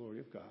of the glory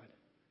of God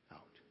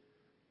out.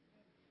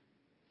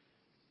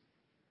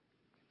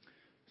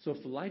 So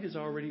if the light is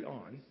already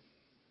on,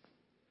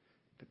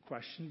 the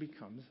question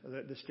becomes,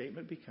 the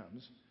statement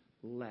becomes,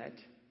 let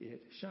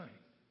it shine.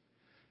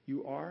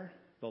 You are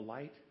the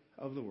light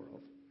of the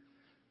world.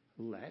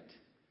 Let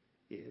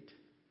it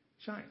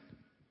shine.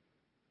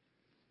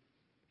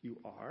 You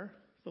are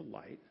the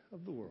light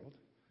of the world.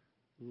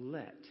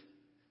 Let.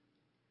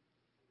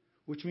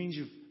 Which means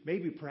you've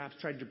maybe perhaps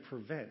tried to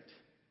prevent.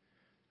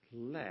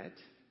 Let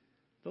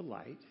the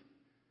light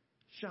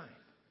shine.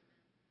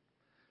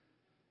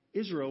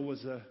 Israel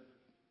was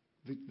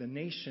the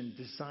nation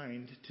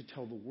designed to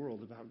tell the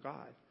world about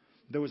God.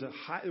 There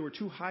were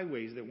two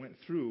highways that went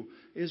through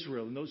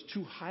Israel, and those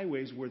two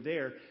highways were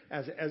there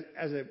as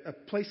a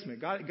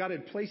placement. God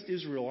had placed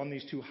Israel on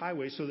these two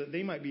highways so that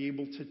they might be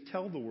able to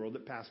tell the world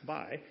that passed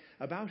by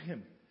about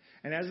Him.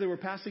 And as they were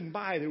passing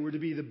by, they were to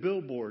be the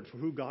billboard for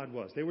who God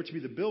was. They were to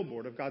be the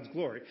billboard of God's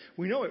glory.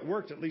 We know it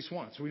worked at least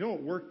once. We know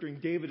it worked during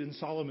David and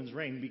Solomon's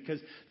reign because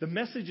the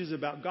messages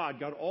about God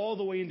got all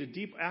the way into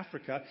deep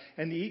Africa,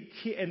 and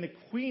the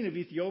queen of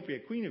Ethiopia,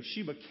 Queen of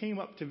Sheba, came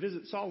up to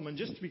visit Solomon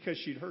just because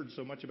she'd heard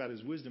so much about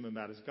his wisdom and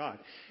about his God.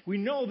 We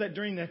know that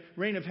during the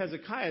reign of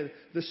Hezekiah,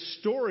 the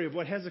story of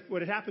what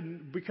had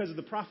happened because of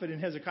the prophet in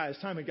Hezekiah's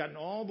time had gotten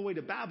all the way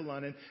to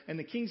Babylon, and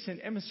the king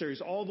sent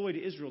emissaries all the way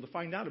to Israel to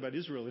find out about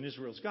Israel and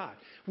Israel's God.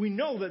 We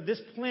know that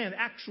this plan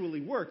actually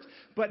worked,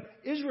 but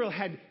Israel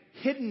had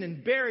hidden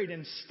and buried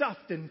and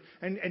stuffed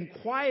and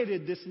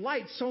quieted this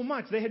light so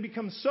much. They had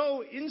become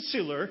so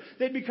insular.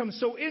 They'd become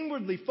so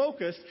inwardly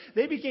focused.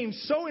 They became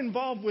so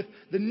involved with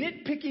the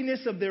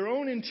nitpickiness of their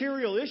own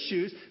interior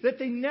issues that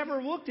they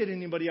never looked at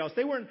anybody else.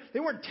 They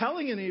weren't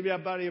telling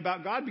anybody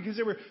about God because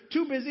they were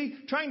too busy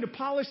trying to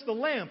polish the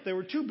lamp. They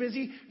were too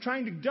busy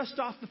trying to dust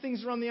off the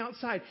things around the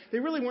outside. They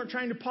really weren't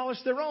trying to polish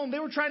their own. They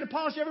were trying to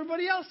polish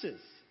everybody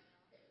else's.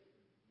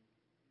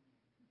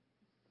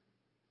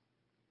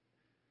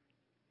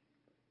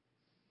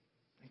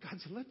 God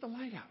said, let the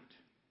light out.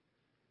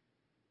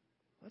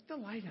 Let the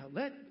light out.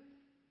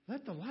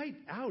 Let the light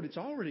out. It's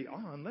already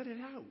on. Let it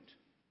out.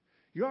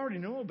 You already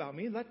know about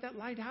me. Let that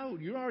light out.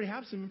 You already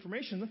have some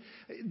information.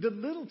 The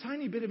little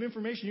tiny bit of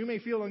information you may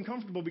feel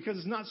uncomfortable because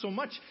it's not so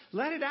much.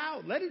 Let it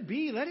out. Let it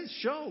be. Let it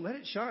show. Let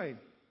it shine.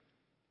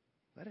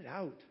 Let it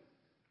out.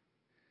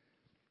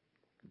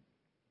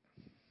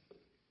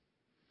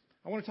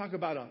 I want to talk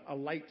about a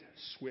light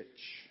switch.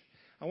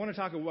 I want to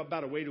talk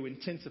about a way to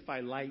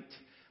intensify light.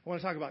 I want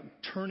to talk about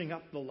turning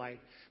up the light,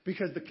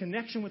 because the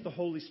connection with the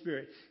Holy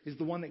Spirit is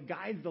the one that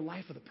guides the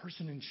life of the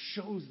person and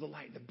shows the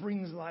light, that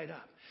brings the light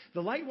up.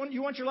 The light,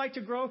 you want your light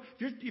to grow?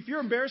 If you're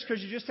embarrassed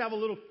because you just have a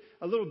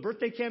little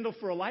birthday candle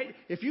for a light,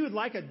 if you would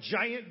like a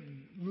giant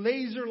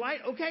laser light,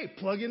 okay,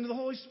 plug into the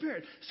Holy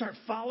Spirit. Start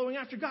following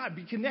after God.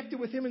 Be connected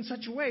with Him in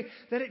such a way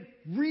that it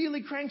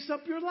really cranks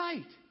up your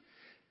light.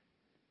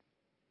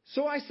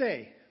 So I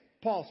say,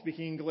 Paul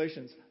speaking in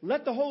Galatians,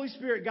 let the Holy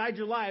Spirit guide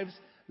your lives.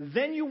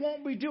 Then you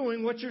won't be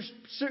doing what your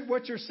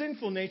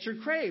sinful nature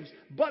craves.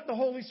 But the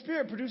Holy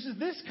Spirit produces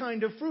this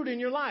kind of fruit in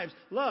your lives: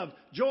 love,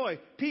 joy,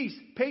 peace,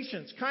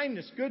 patience,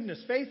 kindness,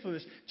 goodness,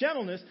 faithfulness,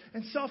 gentleness,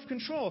 and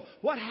self-control.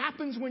 What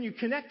happens when you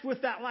connect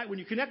with that light, when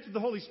you connect with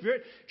the Holy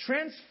Spirit?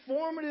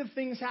 Transformative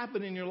things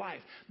happen in your life.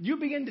 You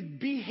begin to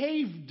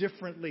behave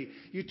differently.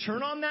 You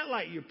turn on that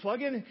light, you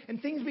plug in,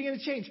 and things begin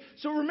to change.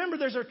 So remember,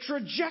 there's a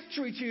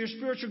trajectory to your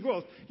spiritual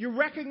growth. You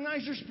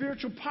recognize your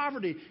spiritual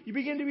poverty. You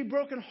begin to be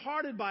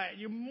brokenhearted by it.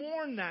 You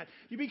mourn that.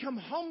 You become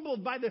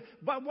humbled by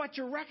what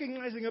you're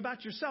recognizing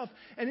about yourself.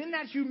 And in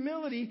that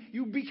humility,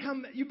 you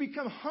become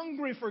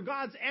hungry for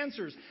God's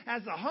answers.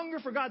 As the hunger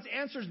for God's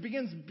answers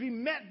begins to be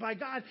met by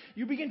God,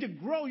 you begin to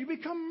grow. You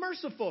become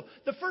merciful.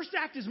 The first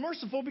act is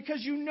merciful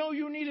because you know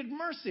you needed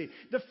mercy.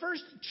 The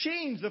first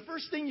change, the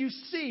first thing you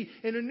see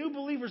in a new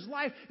believer's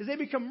life is they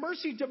become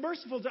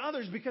merciful to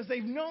others because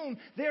they've known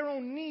their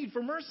own need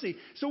for mercy.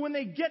 So when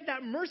they get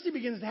that mercy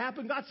begins to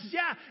happen, God says,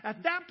 yeah,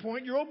 at that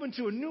point, you're open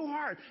to a new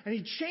heart. And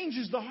He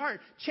changes the heart,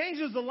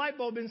 changes the light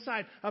bulb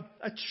inside.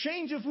 A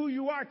change of who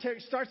you are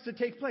starts to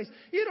take place.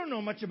 You don't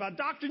know much about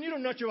doctrine. You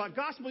don't know much about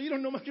gospel. You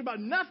don't know much about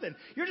nothing.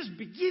 You're just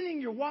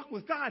beginning your walk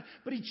with God.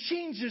 But He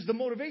changes the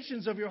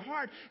motivations of your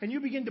heart, and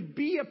you begin to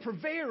be a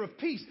purveyor of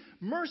peace.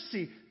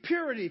 Mercy,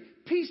 purity,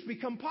 peace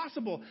become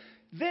possible.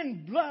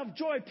 Then love,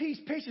 joy, peace,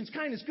 patience,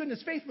 kindness,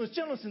 goodness, faithfulness,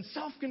 gentleness, and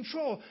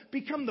self-control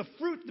become the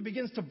fruit that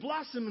begins to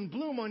blossom and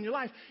bloom on your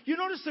life. You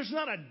notice there's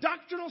not a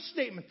doctrinal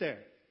statement there.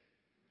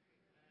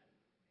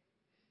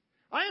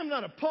 I am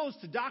not opposed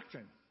to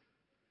doctrine.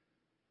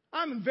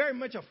 I'm very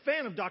much a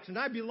fan of doctrine.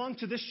 I belong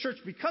to this church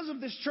because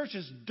of this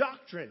church's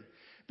doctrine.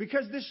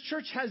 Because this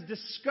church has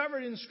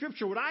discovered in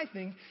Scripture what I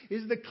think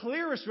is the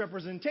clearest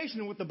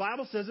representation of what the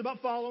Bible says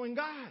about following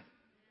God.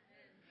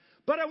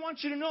 But I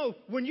want you to know,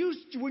 when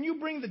you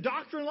bring the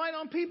doctrine light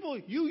on people,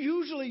 you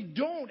usually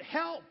don't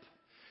help.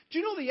 Do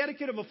you know the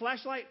etiquette of a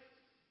flashlight?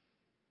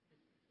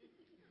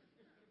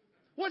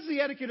 What's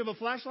the etiquette of a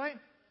flashlight?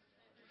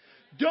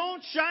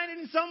 Don't shine it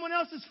in someone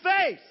else's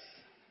face.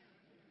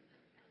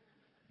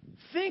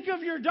 Think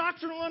of your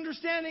doctrinal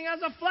understanding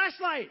as a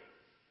flashlight.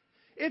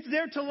 It's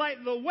there to light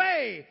the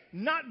way,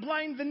 not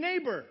blind the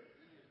neighbor.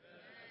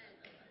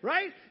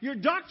 Right? Your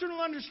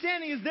doctrinal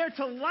understanding is there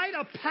to light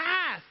a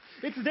path.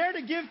 It's there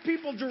to give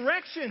people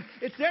direction.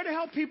 It's there to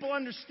help people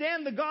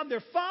understand the God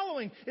they're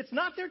following. It's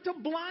not there to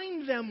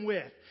blind them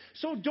with.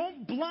 So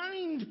don't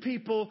blind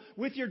people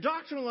with your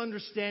doctrinal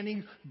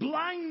understanding.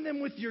 Blind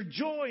them with your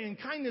joy and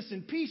kindness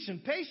and peace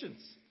and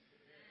patience.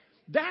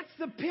 That's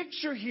the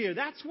picture here.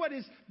 That's what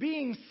is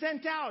being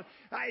sent out.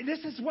 This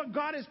is what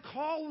God is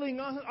calling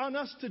on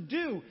us to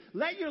do.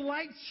 Let your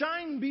light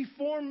shine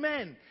before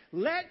men.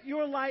 Let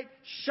your light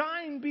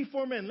shine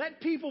before men.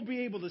 Let people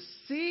be able to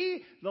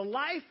see the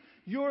life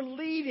you're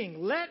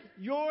leading. Let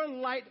your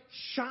light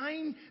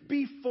shine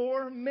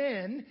before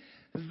men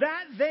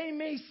that they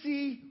may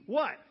see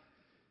what?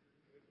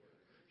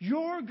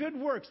 Your good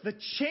works, the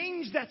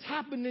change that's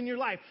happened in your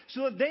life,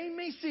 so that they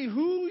may see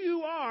who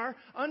you are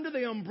under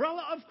the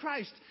umbrella of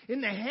Christ,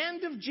 in the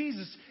hand of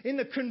Jesus, in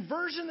the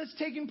conversion that's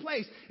taken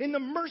place, in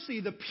the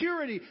mercy, the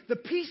purity, the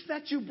peace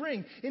that you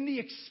bring, in the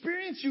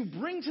experience you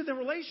bring to the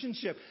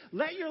relationship.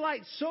 Let your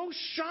light so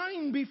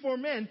shine before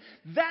men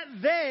that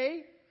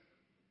they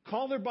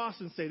call their boss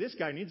and say, this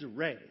guy needs a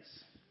raise.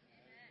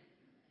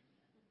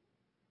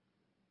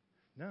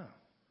 No.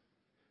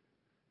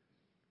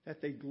 That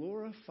they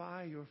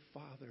glorify your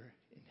Father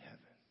in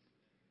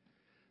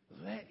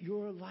heaven. Let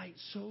your light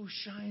so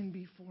shine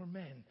before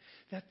men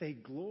that they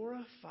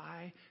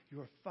glorify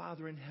your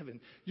Father in heaven.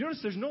 You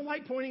notice there's no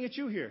light pointing at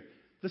you here.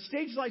 The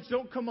stage lights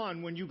don't come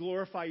on when you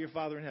glorify your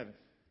Father in heaven.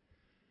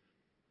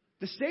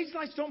 The stage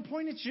lights don't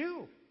point at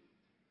you.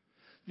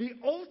 The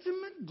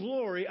ultimate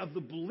glory of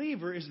the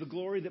believer is the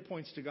glory that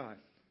points to God.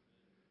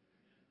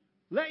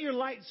 Let your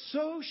light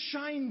so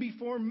shine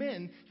before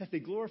men that they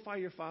glorify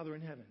your Father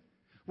in heaven.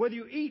 Whether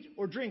you eat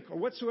or drink or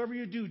whatsoever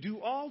you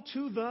do all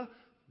to the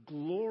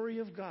glory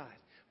of God.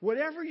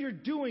 Whatever you're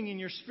doing in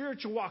your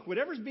spiritual walk,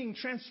 whatever's being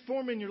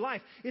transformed in your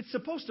life, it's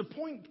supposed to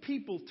point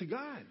people to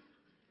God.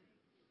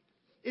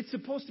 It's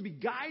supposed to be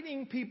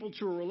guiding people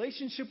to a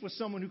relationship with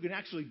someone who can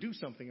actually do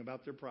something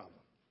about their problem.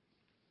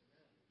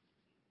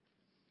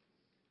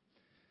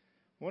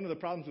 One of the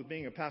problems with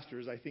being a pastor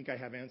is I think I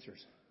have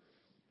answers.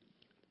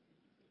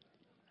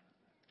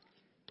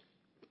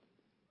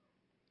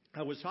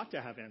 I was taught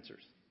to have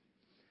answers.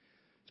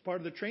 It's part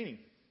of the training.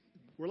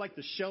 We're like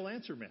the Shell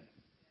answer men.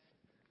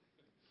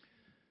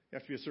 You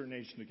have to be a certain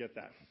age to get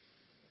that.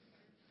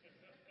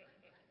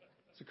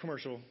 It's a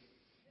commercial,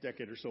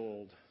 decade or so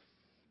old.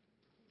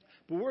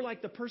 But we're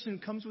like the person who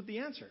comes with the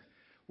answer.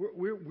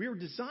 We're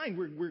designed,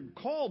 we're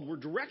called, we're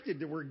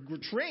directed, we're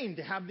trained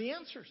to have the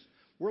answers.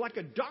 We're like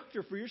a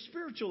doctor for your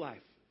spiritual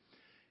life.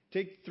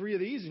 Take 3 of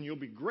these and you'll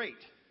be great.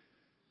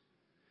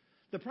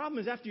 The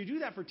problem is after you do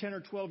that for 10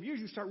 or 12 years,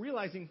 you start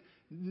realizing,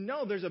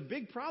 no, there's a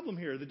big problem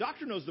here. The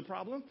doctor knows the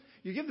problem.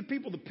 You give the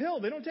people the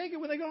pill. They don't take it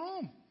when they go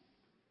home.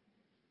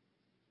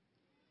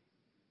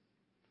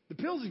 The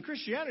pills in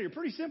Christianity are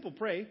pretty simple.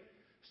 Pray,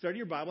 study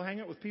your Bible,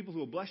 hang out with people who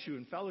will bless you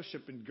in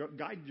fellowship and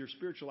guide your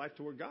spiritual life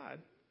toward God.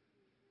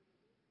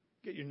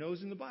 Get your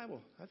nose in the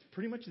Bible. That's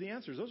pretty much the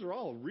answers. Those are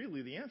all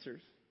really the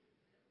answers.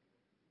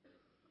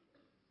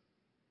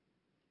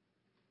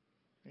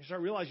 And you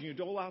start realizing you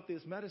dole out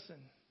this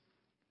medicine.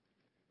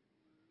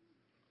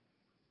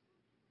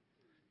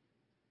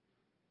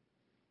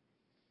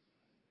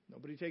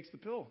 Nobody takes the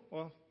pill.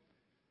 Well,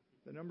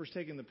 the numbers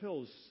taking the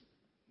pill is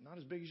not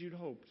as big as you'd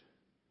hoped.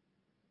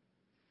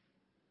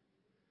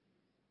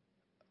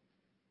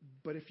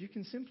 But if you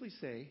can simply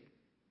say,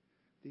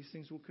 these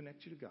things will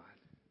connect you to God.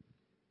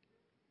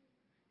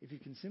 If you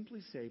can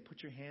simply say,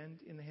 put your hand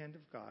in the hand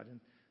of God and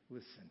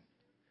listen.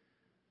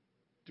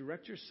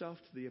 Direct yourself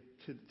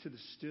to the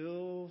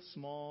still,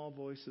 small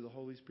voice of the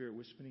Holy Spirit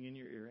whispering in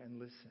your ear and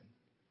listen.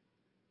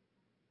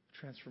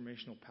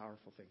 Transformational,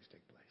 powerful things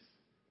take place.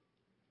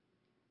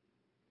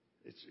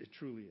 It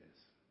truly is.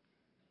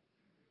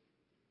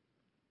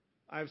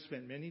 I've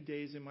spent many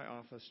days in my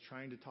office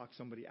trying to talk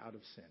somebody out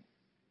of sin.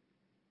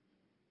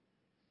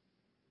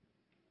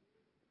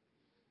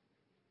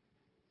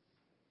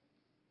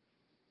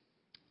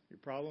 Your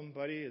problem,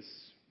 buddy, is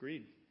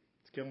greed.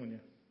 It's killing you.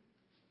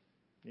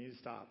 You need to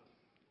stop.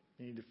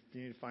 You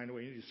need to find a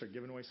way. You need to start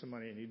giving away some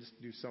money, and you just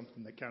do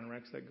something that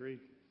counteracts that greed.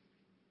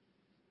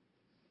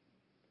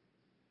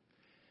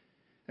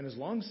 And as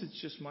long as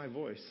it's just my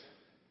voice,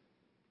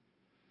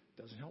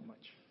 it doesn't help much.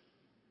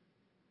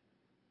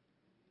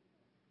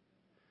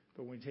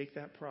 But when you take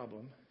that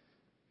problem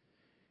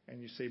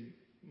and you say,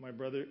 my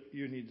brother,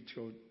 you need to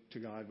go to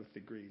God with the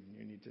greed, and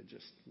you need to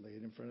just lay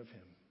it in front of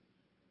Him.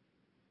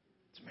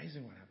 It's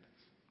amazing what happens.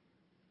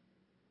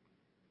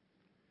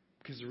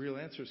 Because the real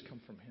answers come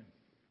from Him.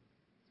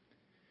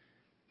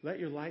 Let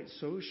your light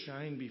so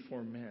shine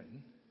before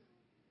men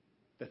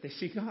that they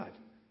see God.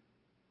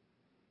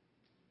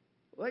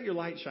 Let your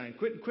light shine.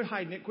 Quit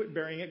hiding it. Quit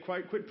burying it.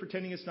 Quit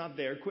pretending it's not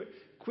there.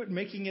 Quit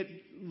making it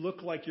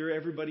look like you're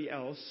everybody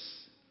else.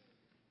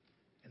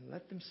 And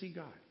let them see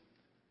God.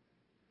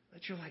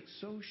 Let your light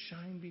so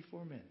shine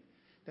before men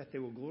that they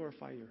will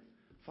glorify your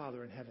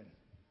Father in heaven.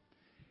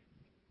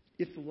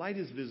 If the light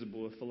is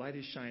visible, if the light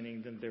is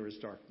shining, then there is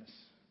darkness.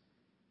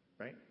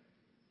 Right?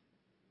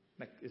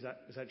 Is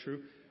that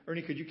true?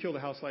 Ernie, could you kill the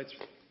house lights?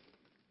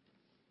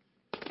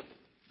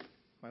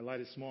 My light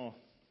is small.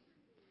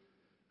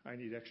 I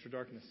need extra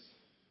darkness.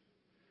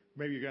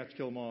 Maybe you're going to have to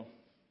kill them all.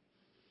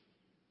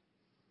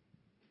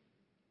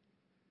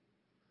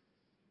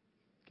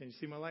 Can you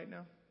see my light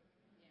now?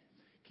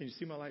 Can you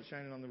see my light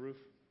shining on the roof?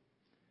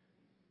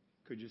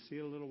 Could you see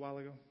it a little while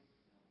ago?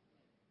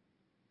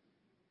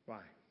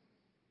 Why?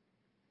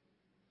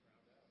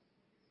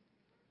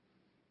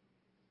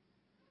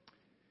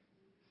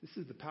 This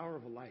is the power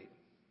of a light.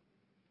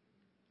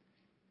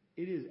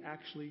 It is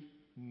actually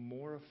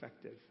more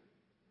effective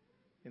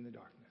in the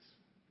darkness.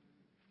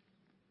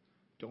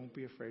 Don't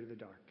be afraid of the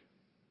dark.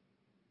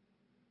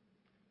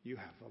 You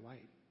have the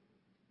light.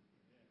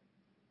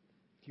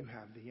 You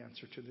have the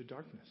answer to the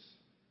darkness.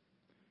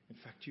 In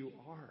fact, you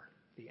are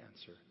the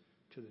answer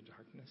to the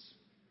darkness.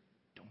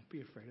 Don't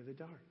be afraid of the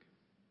dark.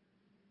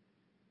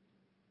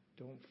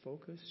 Don't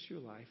focus your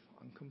life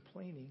on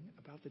complaining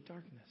about the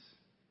darkness.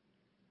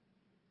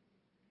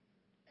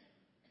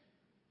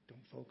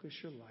 Don't focus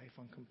your life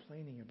on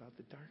complaining about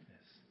the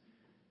darkness.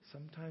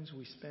 Sometimes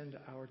we spend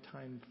our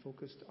time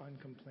focused on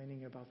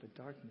complaining about the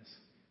darkness,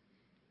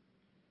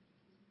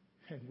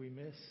 and we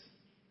miss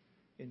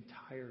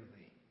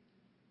entirely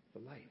the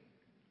light.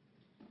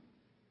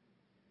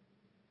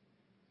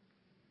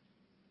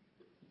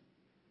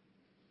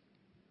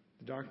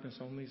 The darkness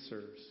only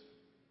serves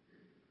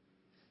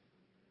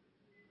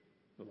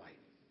the light.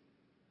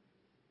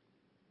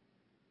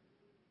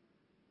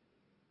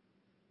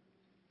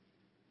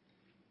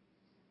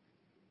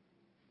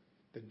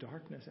 The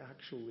darkness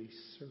actually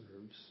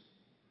serves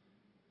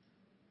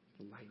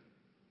the light.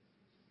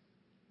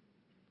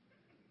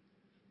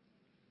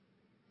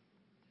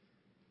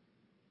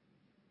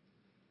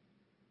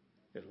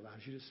 It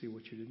allows you to see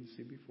what you didn't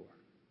see before.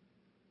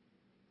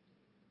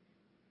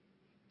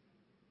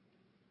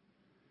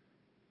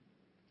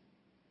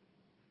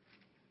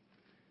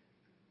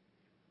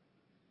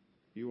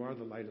 You are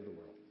the light of the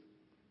world.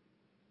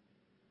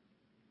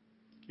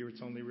 You're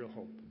its only real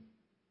hope.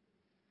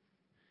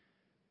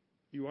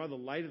 You are the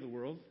light of the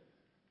world.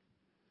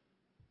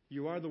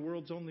 You are the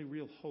world's only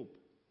real hope.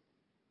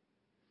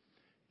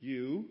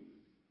 You,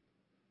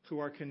 who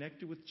are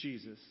connected with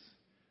Jesus,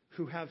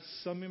 who have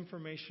some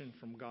information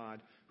from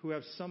God, who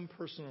have some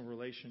personal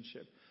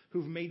relationship,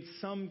 who've made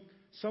some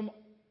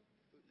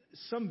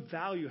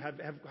value,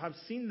 have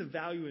seen the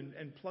value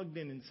and plugged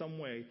in some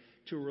way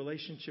to a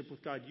relationship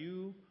with God.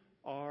 You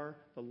are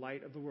the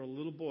light of the world. A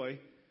little boy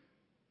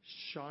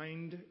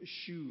shined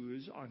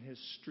shoes on his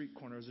street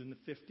corners in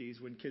the 50s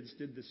when kids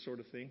did this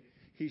sort of thing.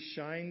 He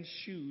shined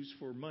shoes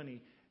for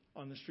money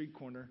on the street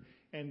corner,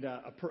 and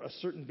a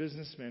certain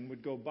businessman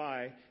would go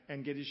by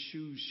and get his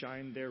shoes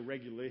shined there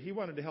regularly. He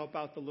wanted to help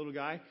out the little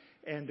guy,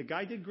 and the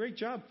guy did a great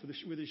job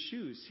with his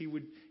shoes. He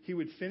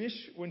would finish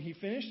when he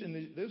finished,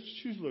 and those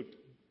shoes looked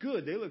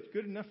good. They looked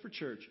good enough for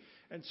church.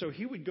 And so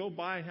he would go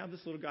by and have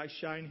this little guy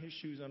shine his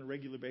shoes on a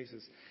regular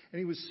basis. And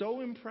he was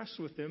so impressed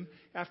with him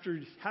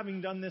after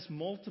having done this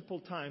multiple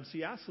times.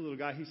 He asked the little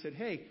guy, he said,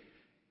 "Hey,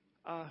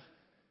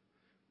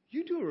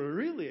 you do a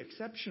really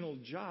exceptional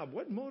job.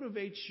 What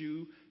motivates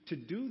you to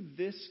do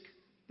this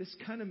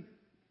kind of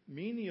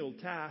menial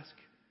task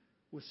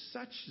with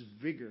such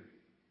vigor?"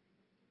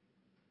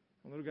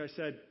 The little guy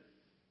said,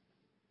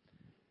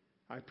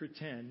 "I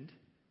pretend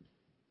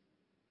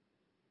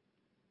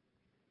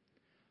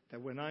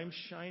that when I'm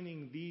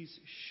shining these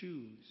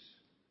shoes,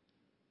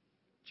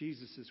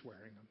 Jesus is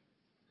wearing them."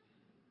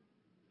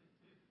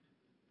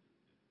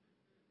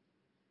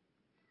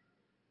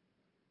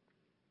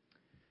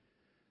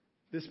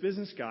 This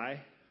business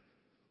guy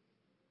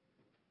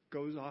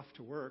goes off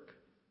to work,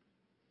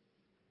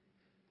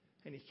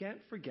 and he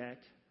can't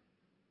forget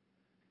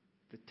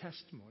the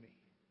testimony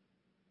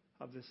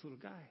of this little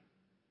guy.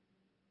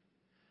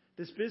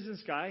 This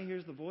business guy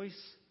hears the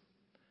voice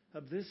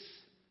of this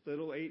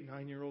little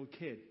 8-9-year-old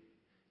kid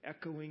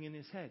echoing in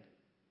his head.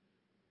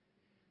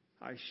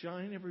 "I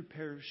shine every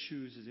pair of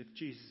shoes as if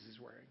Jesus is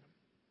wearing them.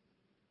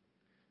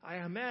 I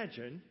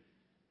imagine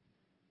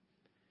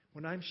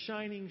when I'm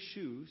shining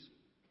shoes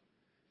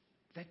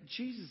that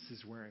Jesus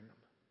is wearing them."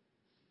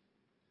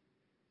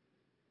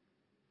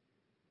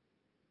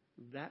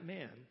 That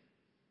man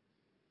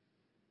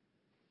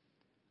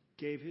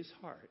gave his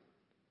heart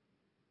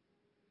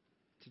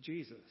to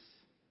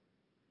Jesus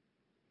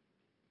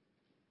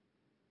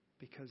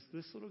because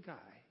this little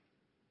guy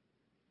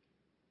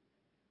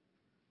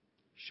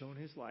shone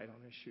His light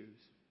on his shoes.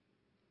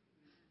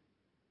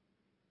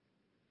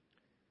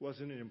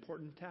 Wasn't an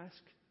important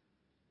task?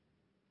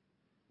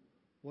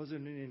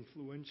 Wasn't an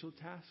influential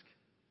task?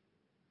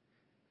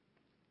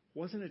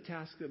 Wasn't a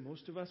task that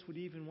most of us would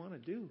even want to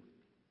do,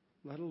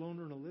 let alone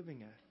earn a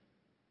living at.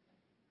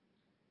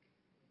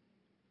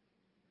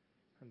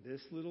 And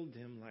this little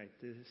dim light,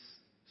 this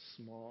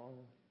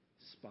small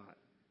spot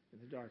in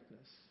the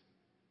darkness,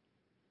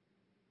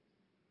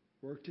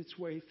 worked its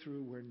way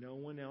through where no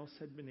one else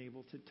had been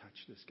able to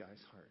touch this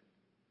guy's heart.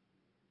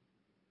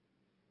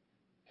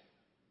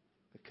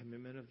 The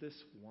commitment of this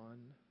one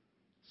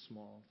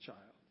small child.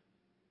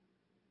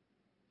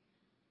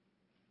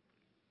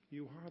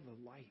 You are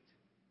the light.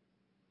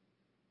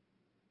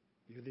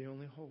 You're the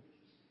only hope.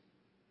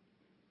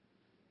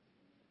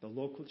 The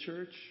local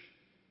church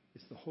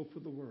is the hope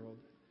of the world,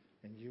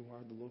 and you are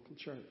the local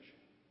church.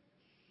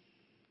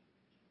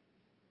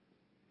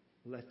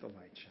 Let the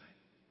light shine.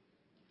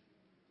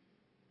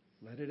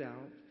 Let it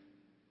out.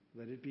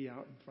 Let it be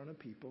out in front of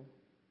people.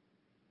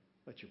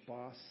 Let your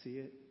boss see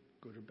it,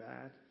 good or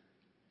bad.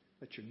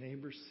 Let your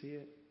neighbors see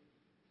it.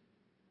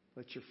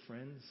 Let your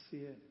friends see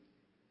it.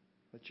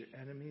 Let your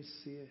enemies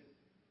see it.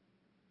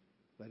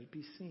 Let it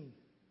be seen.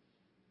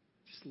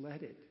 Just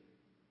let it.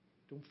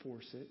 Don't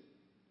force it.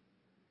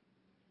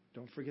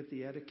 Don't forget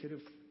the etiquette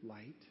of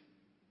light.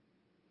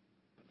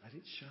 But let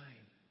it shine.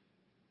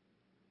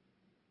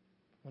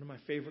 One of my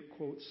favorite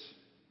quotes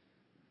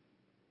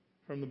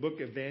from the book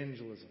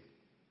Evangelism.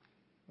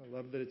 I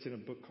love that it's in a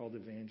book called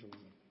Evangelism.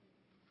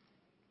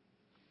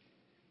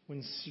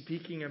 When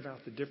speaking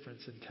about the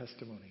difference in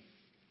testimony,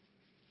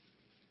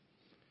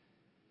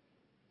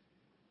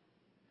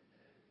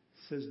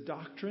 it says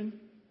doctrine,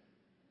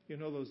 you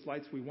know those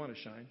lights we want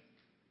to shine,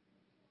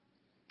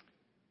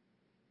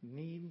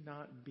 need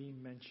not be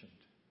mentioned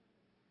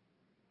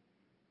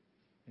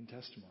in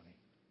testimony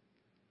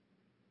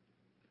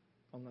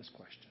unless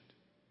questioned.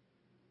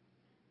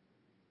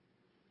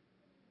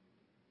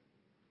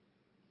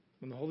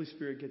 When the Holy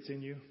Spirit gets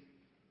in you,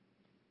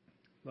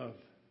 love,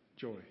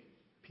 joy,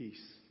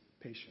 peace,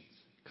 patience,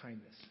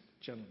 kindness,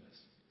 gentleness,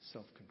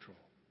 self-control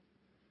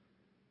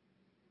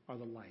are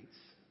the lights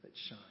that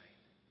shine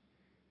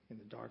in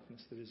the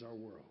darkness that is our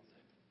world.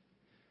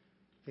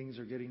 Things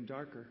are getting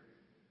darker.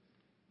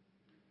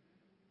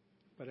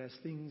 But as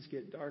things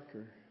get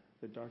darker,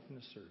 the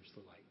darkness serves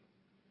the light.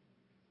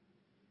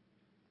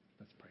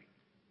 Let's pray.